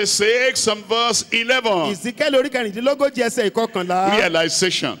 36 and verse 11. Ezekiel orí kẹrìndínlógójì ẹsẹ̀ ìkọkànlá.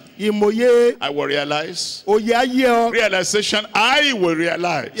 Realization. Ìmòye I will realize. òye ayé ọ. Realization. I will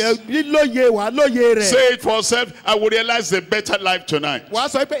realize. Lílóye wàá lóye rẹ̀. Say it for yourself. I will realize the better life tonight. Wàá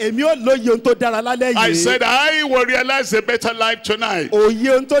sọ pé èmi ò lóye ohun tó dára lálẹ́ I yìí. said I will realize the better life tonight. Òye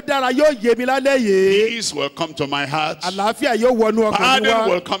ohun tó dára yóò yé mi lálẹ́ yìí. Peace will come to my heart. Àlàáfíà yóò wọnú ọkàn mi Pardon wá.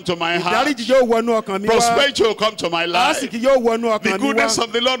 will come to my heart. Ìdáríjì yóò wọnú ọkàn mi wá. Prosperity will come to my life. Àsìkí yóò wọnú The ọkàn mi goodness wá.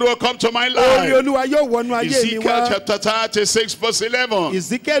 of the Lord will come to my Orí life. Olúwa yóò wọnú ayé mi Ezekiel wá. chapter 36 verse 11.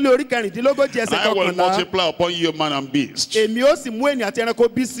 Ezekiel orí kẹrìndínlógójì ẹsẹ̀ I will kọkànlá. multiply upon you man and beast. Èmi ó sì mú ènìyàn àti ẹranko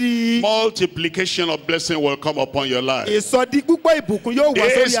bí sí i. Multiplication of blessing will come upon your life. Ìsọdí púpọ̀ ìbùkún yóò wá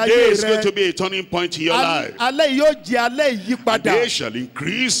sórí This ayé day is going rẹ. to be a turning point in your life. Alẹ́ yìí yóò jẹ́ alẹ́ ìyípadà. They shall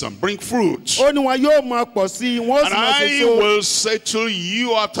increase and bring fruit. Ó ní wọn yóò máa pọ̀ sí i, wọ́n ó And sì máa I ṣèso. will settle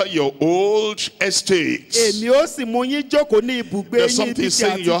you after your old estates. Èmi ó sì mú yín jókòó ní ibùgbé There's yín ibi something tí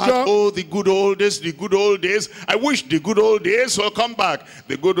saying in your heart, àtijọ́. oh, the good old days, the good old days. I wish the good old days will come back.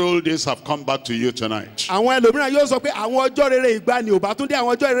 The good old days have come back to you tonight. Àwọn ẹlòmíràn yóò sọ pé àwọn ọjọ́ rere ìgbàanì ò bá tún dé,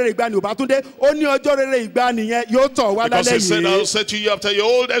 àwọn ọjọ́ rere ìgbàanì ò bá tún dé. Ó ní ọjọ́ rere ìgbàanì yẹn yóò tọ̀ wá Because lálẹ́ he said, I'll yìí. settle you after your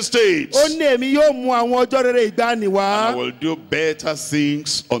old estates. Ó ní èmi yóò mú àwọn ọjọ́ rere ìgbàanì wá. I will do better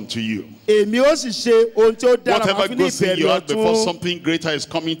things unto you. Èmi ó sì ṣe ohun tí ó dára wá Whatever fún ní good thing you ìbẹ̀rẹ̀ had before, ọ̀tún. something greater is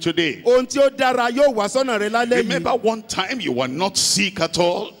coming today. Ohun tí ó dára yóò wá sọ́nà rẹ lálẹ́ yìí. Remember one time you were not sick at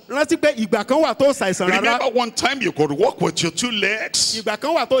all? Rántí pé ìgbà kan wà tó ṣàìsàn rárá. Remember one time you could walk with your two legs? Ìgbà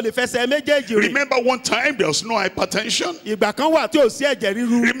kan wà tó lè fẹsẹ̀ méjèèjì rìn. Remember one time there was no hypertension? Ìgbà kan wà tí ò sí ẹ̀jẹ̀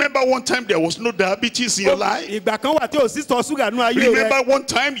ríru. Remember one time there was no diabetes in your life? Ìgbà kan wà tí ò sí ìtọ̀ ṣúgà nínú ayé rẹ. Remember one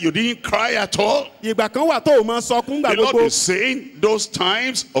time you didn't cry at all? Ìgbà kan wà tó ò máa sọkún gbà The Lord gbogbo. is saying those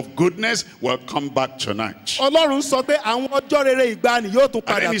times of goodness will come back tonight. Ọlọ́run sọ pé àwọn ọjọ́ rere ìgbàanì yóò tún And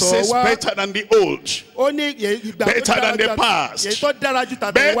padà then he tọ̀ says wá. better than the old. Ó ní ìgbà tó Better dára than the ju past. èyí tó dára ju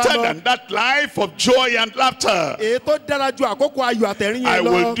tàtẹ̀yìnwá Better lọ. than that life of joy and laughter. Èyí tó dára ju àkókò ayọ̀ àtẹ̀rín I yẹn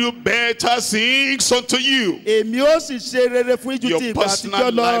will lọ. do better things unto you. Èmi ó sì ṣe rere fún ìjú Your ti ìgbà personal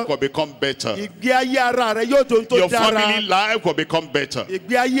àtijọ́ life lọ. will become better. Ìgbé ayé ara rẹ yóò tó Your dára. family life will become better.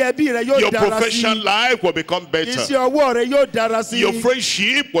 Ìgbé ayé ẹbí rẹ yóò Your dára sí. professional life will become better. Iṣẹ́ ọwọ́ rẹ yóò dára sí. Your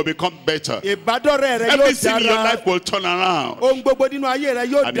friendship will become better. Ìbádọ́rẹ̀ rẹ yóò Everything in your dára. life will turn around. Ohun gbogbo nínú ayé rẹ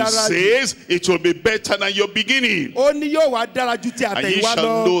yóò And he dára. says it will be better than your beginning. Ó ní yóò wá dára ju ti And ye àtẹ̀yìnwá shall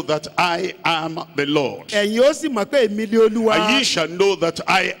lọ. know that I am the Lord. Ẹ̀yin ó sì mọ̀ pé èmi ni Olúwa. And ye shall know that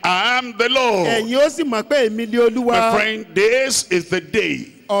I am the Lord. Ẹ̀yin ó sì mọ̀ pé èmi ni Olúwa. My friend, this is the day.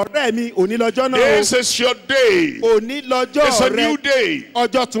 Ọ̀rẹ́ mi, òní lọ́jọ́ náà o. This is your day. Òní lọ́jọ́ It's a rẹ. new day.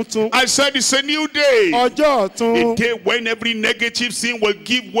 Ọjọ́ tuntun. I said it's a new day. Ọjọ́ A ọ̀tun. day when every negative thing will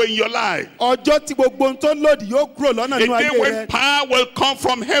give way in your life. Ọjọ́ tí gbogbo ohun tó lòdì yóò kúrò lọ́nà A nínú day ayé when rẹ. power will come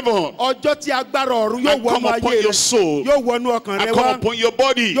from heaven Ọjọ́ tí agbára ọ̀run yóò and come wọnú upon ayé your rẹ. soul Yóò wọnú ọkàn rẹ and come wá. upon your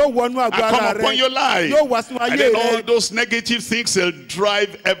body Yóò wọnú and àgọ́ come ara upon rẹ. your life. Yóò wá sínú And ayé then all rẹ. those negative things will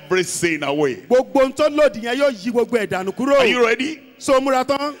drive everything away. Gbogbo ohun tó lòdì yẹn yóò yí gbogbo ẹ̀dànù kúrò. Are you ready? So múra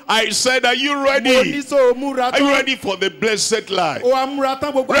tán. I said, are you Mo ní ready? so múra Are you tán. ready for the blessed life? O wa múra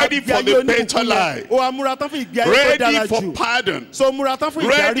tán gbogbo Ready ìgbé for ayé the better oníbùkún life? yẹn. O wa múra tán fún ìgbé ayé tó Ready dára for jù. pardon? So múra tán fún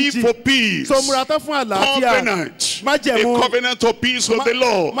Ready ìdáríjì. for peace? So múra tán fún àlàáfíà. Covenant. Májẹ̀mú. A covenant of peace with the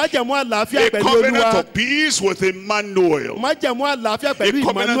Lord. Májẹ̀mú àlàáfíà A pẹ̀lú covenant Olúwa. of peace with Emmanuel. Májẹ̀mú àlàáfíà A pẹ̀lú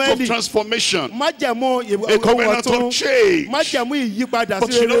covenant of Emmanuel. transformation. Májẹ̀mú A covenant ọ̀tun. of change. Májẹ̀mú ìyípadà But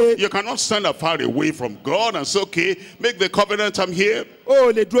sí you know, rere. you cannot stand afar away from God and say, okay, make the covenant, I'm here.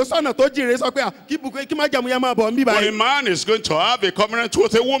 O lè dúró sọ́nà tó jìnrere sọ pé kí májẹ̀mú yẹn máa bọ̀ ń bí When a báyìí. man is going to have a covenant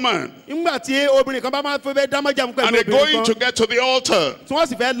with a woman, Nígbà tí obìnrin kan bá máa fẹ́ dá májẹ̀mú pẹ̀lú and they're obìnrin going to kan. get to the altar, Tí wọ́n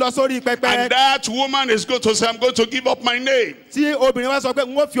sì fẹ́ lọ sórí pẹpẹ. and that woman is going to say, I'm going to give up my name. Tí obìnrin wá sọ pé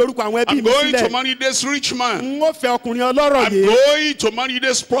n ó fi orúkọ àwọn ẹbí I'm mi going to sílẹ̀. marry this rich man. N ó fẹ́ ọkùnrin ọlọ́rọ̀ I'm yìí. going to marry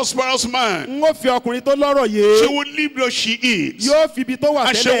this prosperous man. N ó fẹ́ ọkùnrin tó lọ́rọ̀ She yìí. will leave where she is. Yóò fi ibi tó wà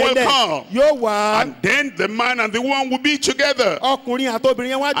And she tẹ́lẹ̀ will ẹlẹ̀. come. Yóò wá. And then the man and the woman will be together. Ọkùnrin àti obìnrin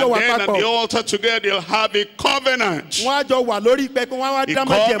yẹn wá jọ And wà then at the papọ̀. altar together, they'll have a covenant. Wọ́n á jọ wà lórí pẹpẹ. Wọ́n á wá A dá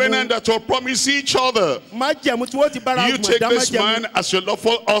covenant májẹ̀mú. that will promise each other. Májẹ̀mú tí wọ́n ti bára You mọ̀ take dá this májẹ̀mú. man as your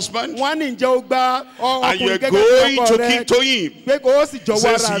lawful husband, Wọ́n á ní ǹjẹ́ o gba and you're ọkùnrin gẹ́gẹ́ bí going ọkọ to rẹ. keep to him. Pé kó o sì jọ̀wọ́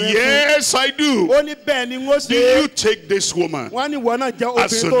Says, ara rẹ fún. yes, I do. Ó ní bẹ́ẹ̀ ni n ó Do ṣe. you take this woman? Wọ́n á ní ìwọ náà jẹ́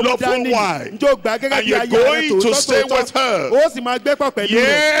As obìnrin a tó mú lawful dání. wife. Ǹjẹ́ o gbà gẹ́gẹ́ And bí you're aya rẹ going to stay with her. Ó sì máa gbé pọ̀ pẹ̀lú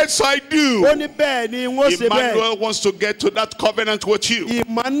rẹ̀. Yes, I Ó do. ní bẹ́ẹ̀ ni n ó ṣe bẹ́ẹ̀. Emmanuel wants to get to that covenant with you.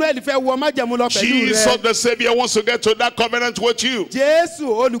 Emmanuel fẹ́ wọ májẹ̀mú lọ pẹ̀lú Jesus, rẹ̀. the Savior, wants to get to that covenant with you. Jésù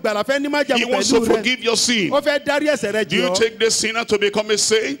olùgbàlà fẹ́ ní He májẹ̀mú wants to pẹ̀lú rẹ̀. forgive your sin. Ó fẹ́ dárí ẹ̀ṣẹ̀ rẹ Do jì you ọ́. take this sinner to become a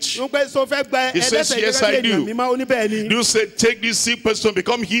saint? Ó pẹ́ so fẹ́ gba He says, ẹlẹ́ṣẹ̀ yes, gẹ́gẹ́ I bí ènìyàn do. mímọ́. Ó ní bẹ́ẹ̀ ni. Do you say, take this sick person to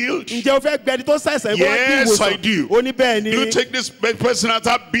become healed? Ǹjẹ́ o fẹ́ gbẹni tó ṣàìsàn kó wá kí Yes, I ìwòsàn? do. Ó ní bẹ́ẹ̀ ni. Do you take this person that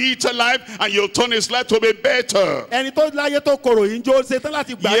has bitter life and you'll turn his life to be better? Ẹni tó láyé tó korò yìí ń jó ṣe tán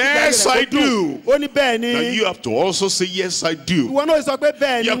láti gbà Yes, I do. Ó ní bẹ́ẹ̀ Now ni. you have to also say, yes, I do. Ìwọ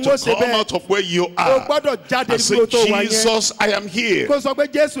You have to come out of where you are and say, Jesus, I am here.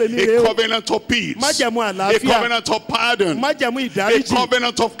 A covenant of peace, a covenant of pardon, a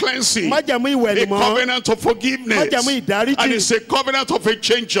covenant of cleansing, a covenant of forgiveness, and it's a covenant of a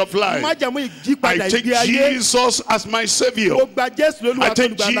change of life. I take Jesus as my Savior. I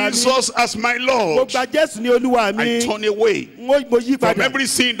take Jesus as my Lord. I turn away from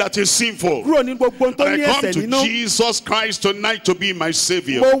everything that is sinful. And I come to Jesus Christ tonight to be my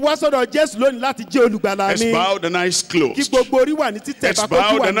Savior. Let's bow the eyes closed. Let's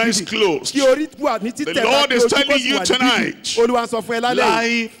bow the eyes closed. The Lord is telling you tonight,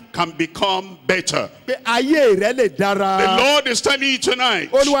 life can become better. The Lord is telling you tonight,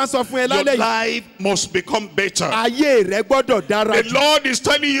 your life must become better. The Lord is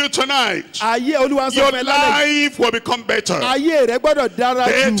telling you tonight, your life will become better.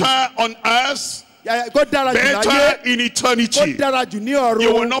 Better on earth, better in eternity.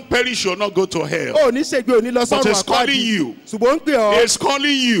 You will not perish, you will not go to hell. But it's calling you. It's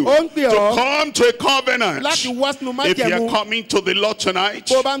calling you to come to a covenant. If you are coming to the Lord tonight,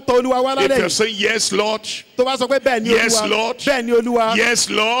 if you're saying, yes, Lord, yes, Lord, yes,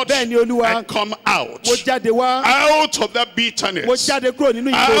 Lord, I come out of that bitterness,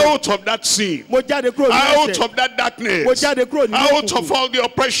 out of that sin, out of that darkness, out of all the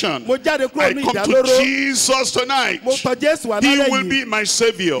oppression. I come to Jesus tonight. He will be my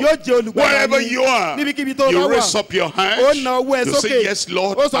Savior. Wherever you are, you raise up your hand. You say, yes,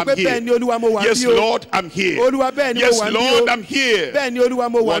 Lord, I'm here. Yes, Lord, I'm here. Yes, Lord, I'm here.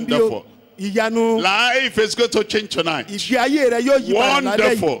 Wonderful. Life is going to change tonight.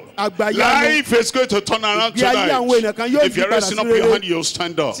 Wonderful. Life is going to turn around tonight. If you're raising up your hand, you'll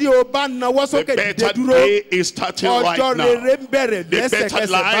stand up. The better day is starting right now. The better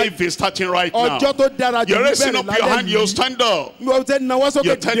life is starting right now. You're raising up your hand, you'll stand up. You're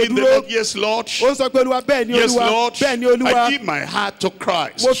telling the Lord, yes, Lord. Yes, Lord. I give my heart to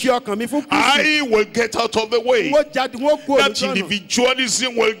Christ. I will get out of the way. That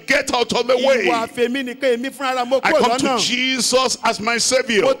individualism will get out of the way. I come to Jesus as my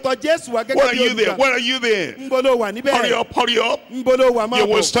Savior. Where are you there? Where are you there? Hurry up, hurry up. You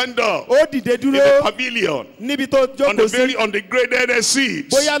will stand up in the pavilion on the graded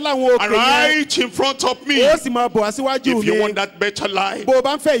seats, and right in front of me. If you want that better life,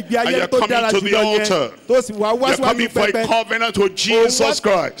 and you're coming to the altar, you're coming for a covenant with Jesus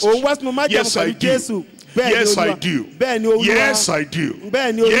Christ. Yes, I do. Yes, I do. Yes, I do.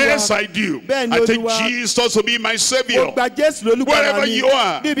 Yes, I do. I take Jesus to be my Savior. Wherever you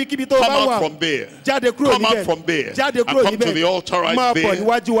are, come out from there. Come out from there. And come to the altar right there.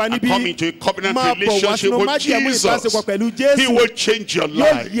 And come into a covenant relationship with Jesus. He will change your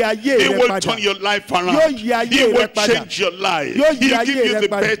life. He will turn your life around. He will change your life. He will give you the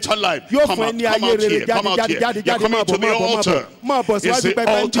better life. Come out here. Come out here. You're coming to the altar. It's the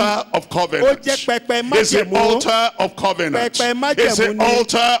altar of covenant. It's the altar of covenant. It's the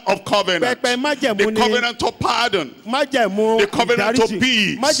altar of covenant. The covenant of pardon. The covenant of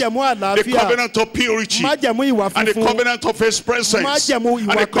peace. The covenant of purity. And the covenant of His presence. And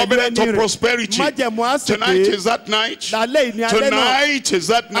the covenant of prosperity. Tonight is that night. Tonight is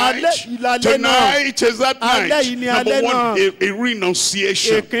that night. Tonight is that night. Number one, a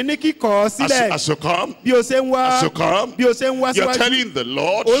renunciation. As you come, you're telling the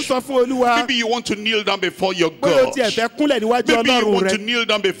Lord, maybe you want to kneel down before your God. Maybe you want to kneel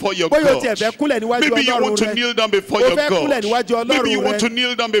down before your God. Maybe you want to kneel down before your God. Maybe you want to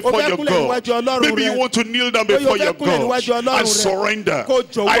kneel down before your God. Maybe you want to kneel down before your God and surrender.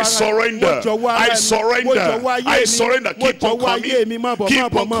 I surrender. I surrender. I surrender. Keep on coming.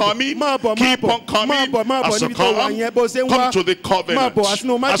 Keep on coming. Keep on coming. As you come to the covenant.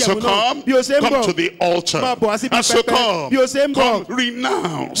 As you come to the altar. As you come,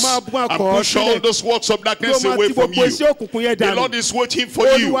 renounce and push all those works of darkness away from you. The Lord is waiting for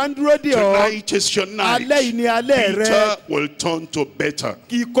you. Tonight is your night. Bitter will turn to better.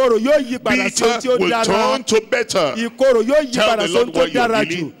 Bitter will turn to better. Tell the Lord why you're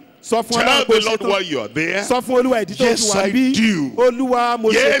healing. Tell the Lord why you are there. Yes, I do.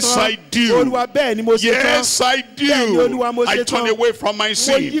 Yes, I do. Yes, I do. I turn away from my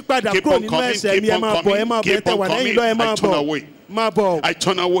sin. Keep on coming. Keep on coming. Keep on coming. I turn away. I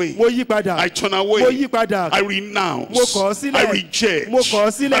turn away. I turn away. I renounce. I reject.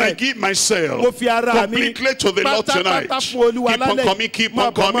 And I give myself completely to the Lord tonight. Keep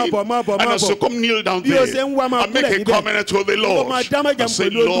on coming. And as you come kneel down there and make a covenant with the Lord and say,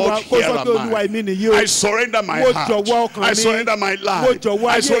 Lord, here am I. I surrender my heart. I surrender my life.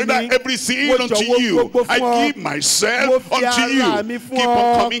 I surrender everything unto you. I give myself unto you. Keep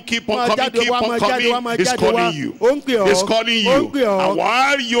on coming. Keep on coming. Keep on coming. He's calling you. He's calling you. And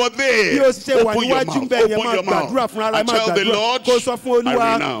while you're there, open your mouth. Open your mouth. And tell the Lord,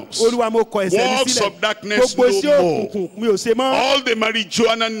 I renounce. Walks of darkness no more. All the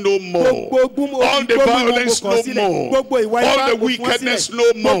marijuana no more. All the violence no more. All the wickedness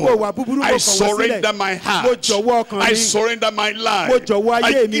no more. I surrender my heart. I surrender my life.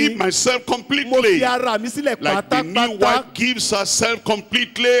 I give myself completely. Like the new wife gives herself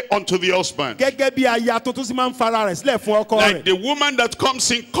completely unto the husband. Like the woman that comes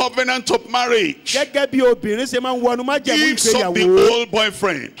in covenant of marriage gives up the old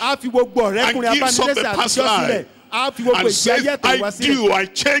boyfriend and gives up the past life. And says, I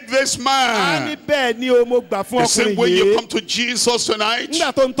take this man. The same way you come to Jesus tonight and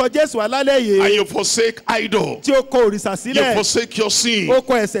you forsake idol, you forsake your sin, you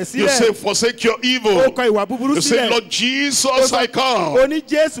say forsake your evil, you say, Lord Jesus, I come. I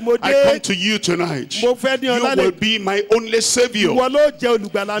come to you tonight. You will be my only Savior.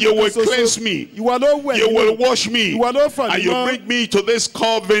 You will cleanse me. You will wash me. And you bring me to this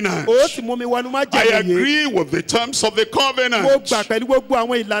covenant. I agree with the terms of the covenant. And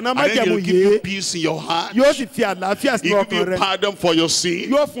then he'll give you peace in your heart. He'll give you pardon for your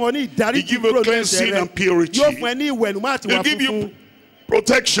sin. He'll give you cleansing and purity. He'll give you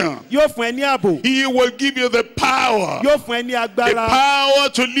protection. He will give you the power. The power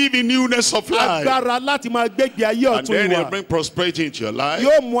to live in newness of life. And then he'll bring prosperity into your life.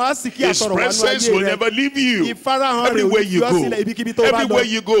 His presence will never leave you. Everywhere you go, everywhere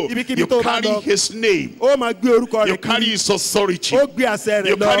you go, you carry his name. You carry his authority. You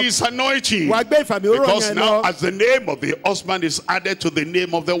carry his anointing. Because now as the name of the husband is added to the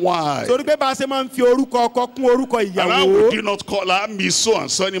name of the wife. And now we do not call her Miss so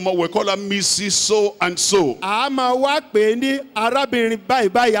and so anymore. We call her Mrs. so and so. So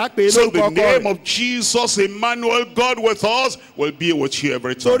the name of Jesus, Emmanuel, God with us, will be with you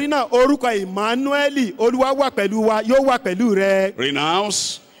every time.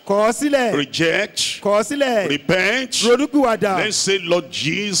 Renounce, reject, repent, then say, Lord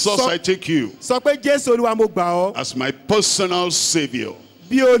Jesus, I take you as my personal Savior.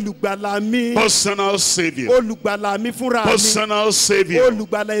 Personal Savior. Personal Savior. I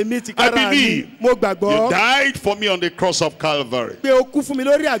believe you died for me on the cross of Calvary. You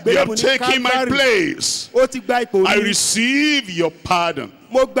have taken my place. I receive your pardon.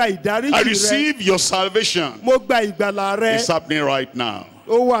 I receive your salvation. It's happening right now.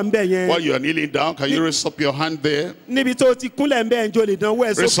 While you are kneeling down, can you raise up your hand there? Raise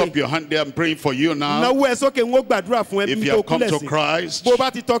up your hand there. I'm praying for you now. If you have come to Christ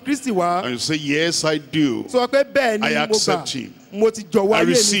and you say, yes, I do. I accept him. I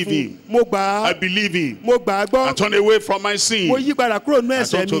receive him. I believe him. I turn away from my sin. I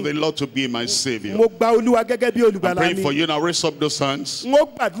turn to the Lord to be my Savior. I'm praying for you now. Raise up those hands.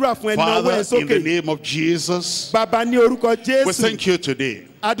 Father, in the name of Jesus, we thank you today.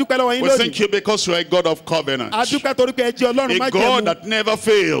 We thank you because you are a God of covenant, a God that never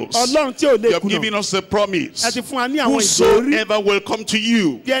fails. You have given us a promise. Whosoever will come to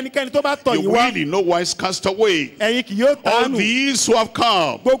you, you will in no wise cast away. All these who have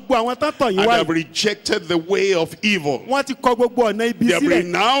come and have rejected the way of evil, they have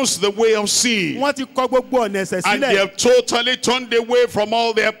renounced the way of sin, and they have totally turned away from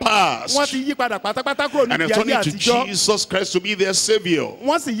all their past, and have turned to Jesus Christ to be their Savior.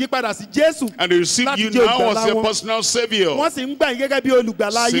 And they receive you now as their personal Savior. Save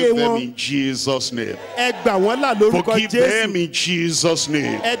them in Jesus' name. Forgive them in Jesus'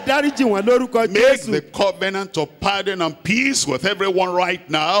 name. Make the covenant of pardon and peace with everyone right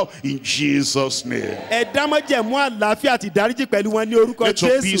now in Jesus' name. Let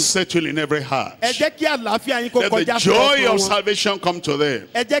your peace settle in every heart. Let the joy of salvation come to them.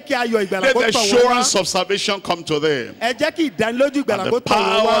 Let the assurance of salvation come to them. And the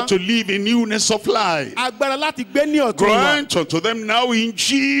power to live in newness of life grant unto them now in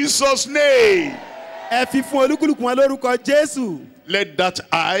Jesus' name. Let that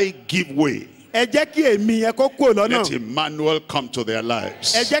eye give way. Let Emmanuel come to their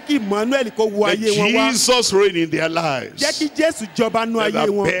lives. Let Jesus reign in their lives. Let a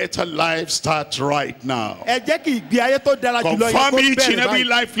better life start right now. Confirm each and every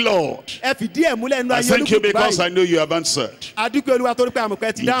life, Lord. I thank you because I know you have answered.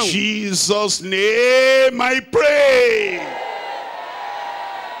 In Jesus' name I pray.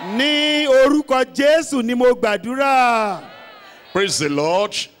 Praise the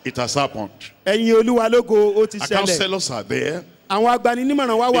Lord. It has happened. Our counselors are there.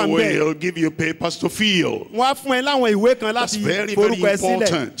 They will give you papers to fill. That's very, very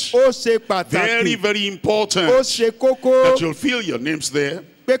important. Very, very important that you'll fill your names there.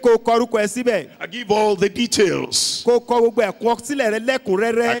 I give all the details. I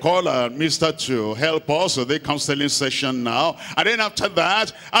call our minister to help us with the counseling session now. And then after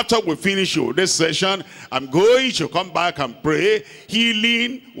that, after we finish with this session, I'm going to come back and pray.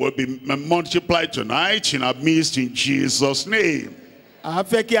 Healing will be multiplied tonight in our midst in Jesus' name.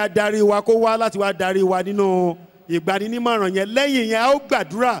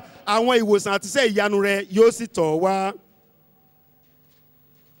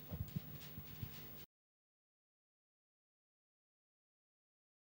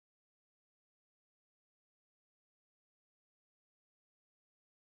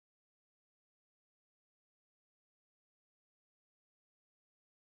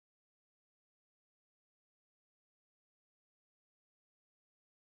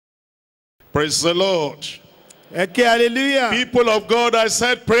 Praise the Lord. Hallelujah. People of God, I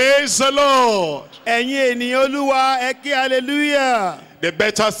said, praise the Lord. Hallelujah. The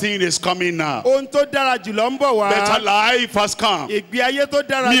better thing is coming now. Better life has come.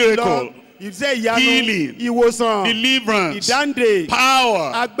 Miracle, healing, deliverance,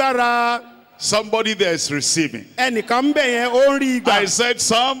 power. Somebody there is receiving. I said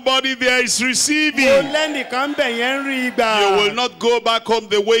somebody there is receiving. You will not go back home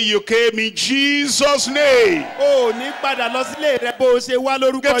the way you came in Jesus' name.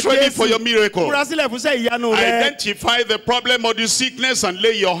 Get ready for your miracle. Identify the problem or the sickness and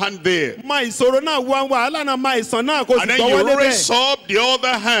lay your hand there. And then you raise up the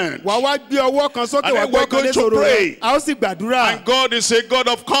other hand. And then we're going to pray. And God is a God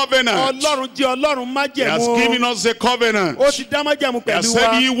of covenant. He has given us a covenant. He has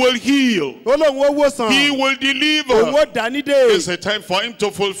said he will heal. He will deliver. It's a time for him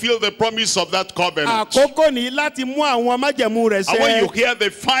to fulfill the promise of that covenant. And when you hear the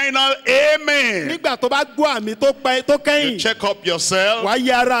final amen, you check up yourself.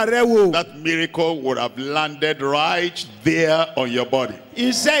 That miracle would have landed right there on your body.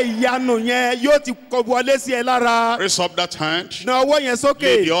 Raise up that hand.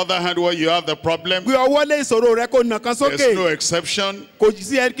 Lay the other hand where you have the problem. There's no exception.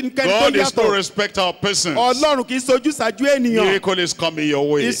 God is no respecter of persons. Miracle is coming your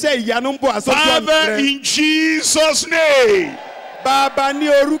way. Father, in Jesus' name, we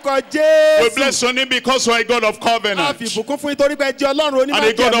bless your name because you are a God of covenant, and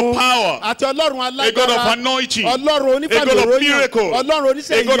a God of power, a God of anointing, a God of miracle, a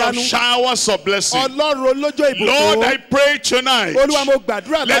God of showers of blessing. Lord, I pray tonight,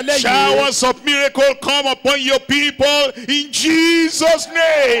 let showers of miracle come upon your people in Jesus'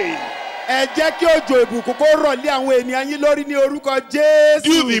 name.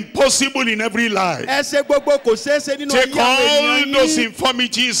 Do the impossible in every life. Take all those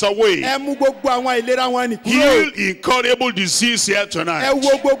infirmities away. Heal incurable disease here tonight.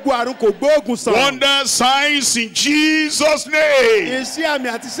 Wonder signs in Jesus' name.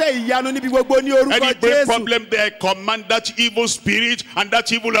 Any great problem there, command that evil spirit and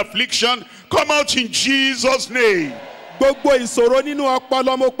that evil affliction come out in Jesus' name. All the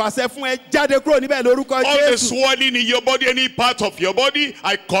swelling in your body, any part of your body,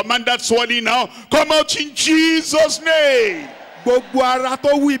 I command that swelling now, come out in Jesus' name. That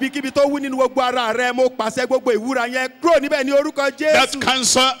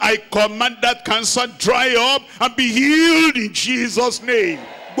cancer, I command that cancer dry up and be healed in Jesus' name.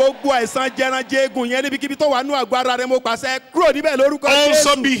 Also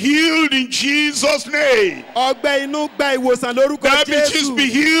be healed in Jesus' name. Diabetes be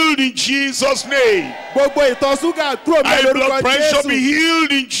healed in Jesus' name. High blood pressure be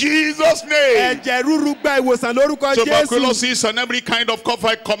healed in Jesus' name. Tuberculosis and every kind of cough,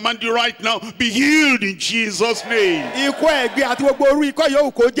 I command you right now, be healed in Jesus' name. And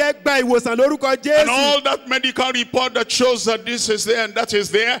all that medical report that shows that this is there and that is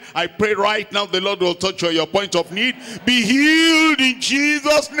there, I pray right now the Lord will touch your point of need. Be healed in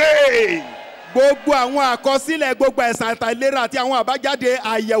Jesus' name. Gbogbo àwọn àkọsílẹ̀ gbogbo àìsàn àtàìlera àti àwọn àbájáde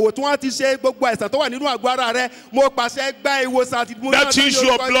àyẹ̀wò tí wọ́n ti ṣe gbogbo àìsàn tó wà nínú àgọ́ ara rẹ mo pàṣẹ gba ìwòsàn àti ìmúlò. That issue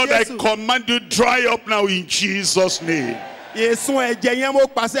of blood I command you dry up now in Jesus' name. Èsùn ẹ̀jẹ̀ yẹn mo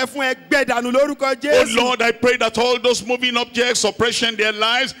pàṣẹ fún ẹgbẹ́ ìdànù lórúkọ Jésù. Oh Lord, I pray that all those moving objects oppression their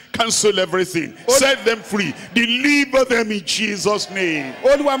lives, cancel everything, set them free, deliver them in Jesus' name.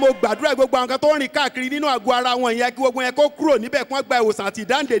 Olúwa mo gbàdúrà gbogbo àwọn kan tó ń rìn káàkiri nínú àgọ́ ara wọn yẹn kí gbogbo yẹn kó kúrò níbẹ̀ kí wọ́n gba ìwòsàn àti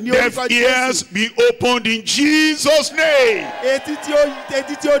ìdáǹdè ní orúkọ Jésù. Deaf ears be opened in Jesus' name. Etí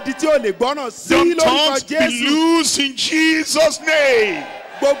tí ó di tí ó lè gbọ́ràn sí lórúkọ Tongues Jésù. be loose in Jesus' name.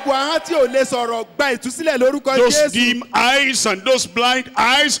 Gbogbo àwọn tí ò lè sọ̀rọ̀ gba ìtúsílẹ̀ lórúkọ Jésù. Those dim eyes and those blind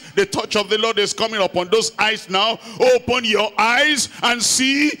eyes, the touch of the Lord is coming upon those eyes now. Open your eyes and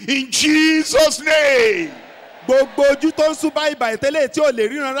see in Jesus' name. Gbogbo ojú tó ń sún báyìí báyìí tẹ́lẹ̀ tí ò lè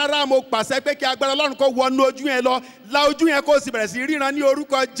ríran rárá mo pàṣẹ pé kí agbára Ọlọ́run kó wọnú ojú yẹn lọ la ojú yẹn kó sì bẹ̀rẹ̀ sí ríran ní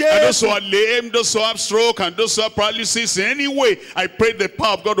orúkọ Jésù. And those who are lame, those who have stroke, and those who have paralysis, anyway, I pray the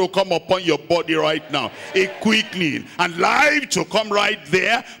power of God will come upon your body right now. A quickening and life to come right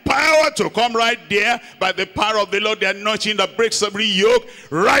there, power to come right there by the power of the Lord, the anointing that breaks every yoke.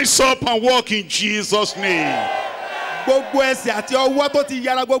 Rise up and walk in Jesus' name. Gbogbo ẹsẹ̀ àti ọwọ́ tó ti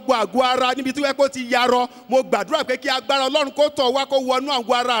yára gbogbo àgọ́ ara níbi tí wọ́n kó ti yarọ mo gbàdúrà pé kí agbára Ọlọ́run kó tọ̀ wá kó wọnú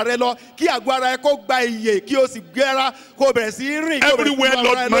àgọ́ ara rẹ lọ kí àgọ́ ara rẹ kó gba ìyè kí o sì gbéra kó bẹ̀rẹ̀ sí rìn. Everywhere,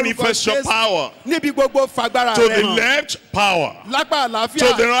 Lord, manifest your power. Níbi gbogbo fagbára rẹ hàn. To the left, power. Lápá àlàáfíà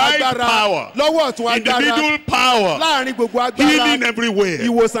to the right, power. Lọ́wọ́ ọ̀tún agbára. Individual power. Láàrin gbogbo agbára. Healing everywhere.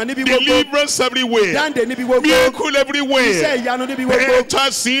 Ìwòsàn níbi gbogbo. Deliverance everywhere. Dáǹdè níbi gbogbo. Miracle everywhere. Iṣẹ́ ìyanu níbi gbogbo.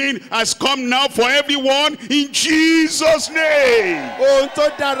 Better sin has come now for everyone in Jesus' name. Ohun tó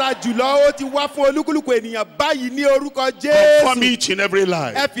dára jùlọ ó ti wá fún olúkúlùkù ènìyàn báyìí ní orúkọ Jésù. Confirm each in every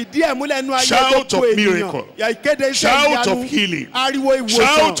life. Ẹ fìdí ẹ̀ múlẹ̀ nínú ayé Shout gbogbo of ènìyàn. miracle. Ìkéde iṣẹ́ Shout ìyanu. of healing. Ariwo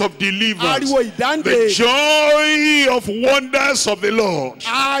ìwòsàn. Shout of deliverance. Ariwo ìdáǹdè. The joy of wonders of the Lord.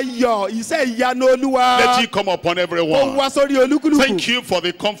 Ayọ̀ iṣẹ́ ìyanu Olúwa. Let it come upon everyone. Ó wá sórí olúkúlùkù. Thank you for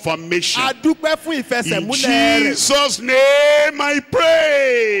the confirmation. A dúpẹ́ fún ìfẹsẹ̀múlẹ̀ rẹ̀. In Jesus' name I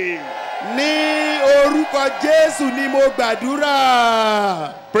pray. Ní orúkọ Jésù ni mo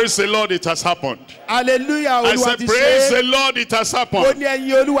gbàdúrà. Praise the Lord, it has happened. Hallelujah, I Olúwa said, ti praise ṣe. the Lord, it has Ó happened. ní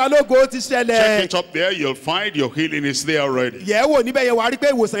ẹ̀yin Olúwa lógo ó ti ṣẹlẹ̀. Check it up there, you'll find your healing is there already. Yẹ̀wò níbẹ̀ yẹn wà á rí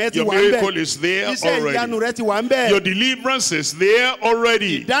pé ìwòsàn yẹn ti Your wà ń bẹ̀. miracle is there Iṣẹ́ ìyanu already. rẹ ti wà ń bẹ̀. Your deliverance is there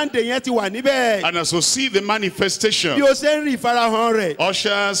already. Ìdáǹdè yẹn ti wà níbẹ̀. And as you see the manifestation, Bí o ṣe ń rí ìfarahàn rẹ̀.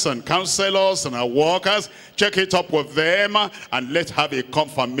 ushers and counselors and our workers, check it up with them and let's have a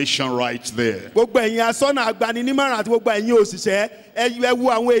confirmation right there. Gbogbo ẹ̀yin asọ́nà agbaninímọ̀ràn àti gbogbo ẹ̀yin òṣìṣẹ́ ẹ wo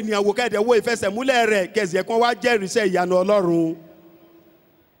àwọn ènìyàn wò kẹ́ẹ̀dẹ̀ wo ìfẹsẹ̀múlẹ̀ rẹ̀ kẹ̀sì ẹ̀kan wá jẹ́rìí iṣẹ́ ìyanu Ọlọ́run.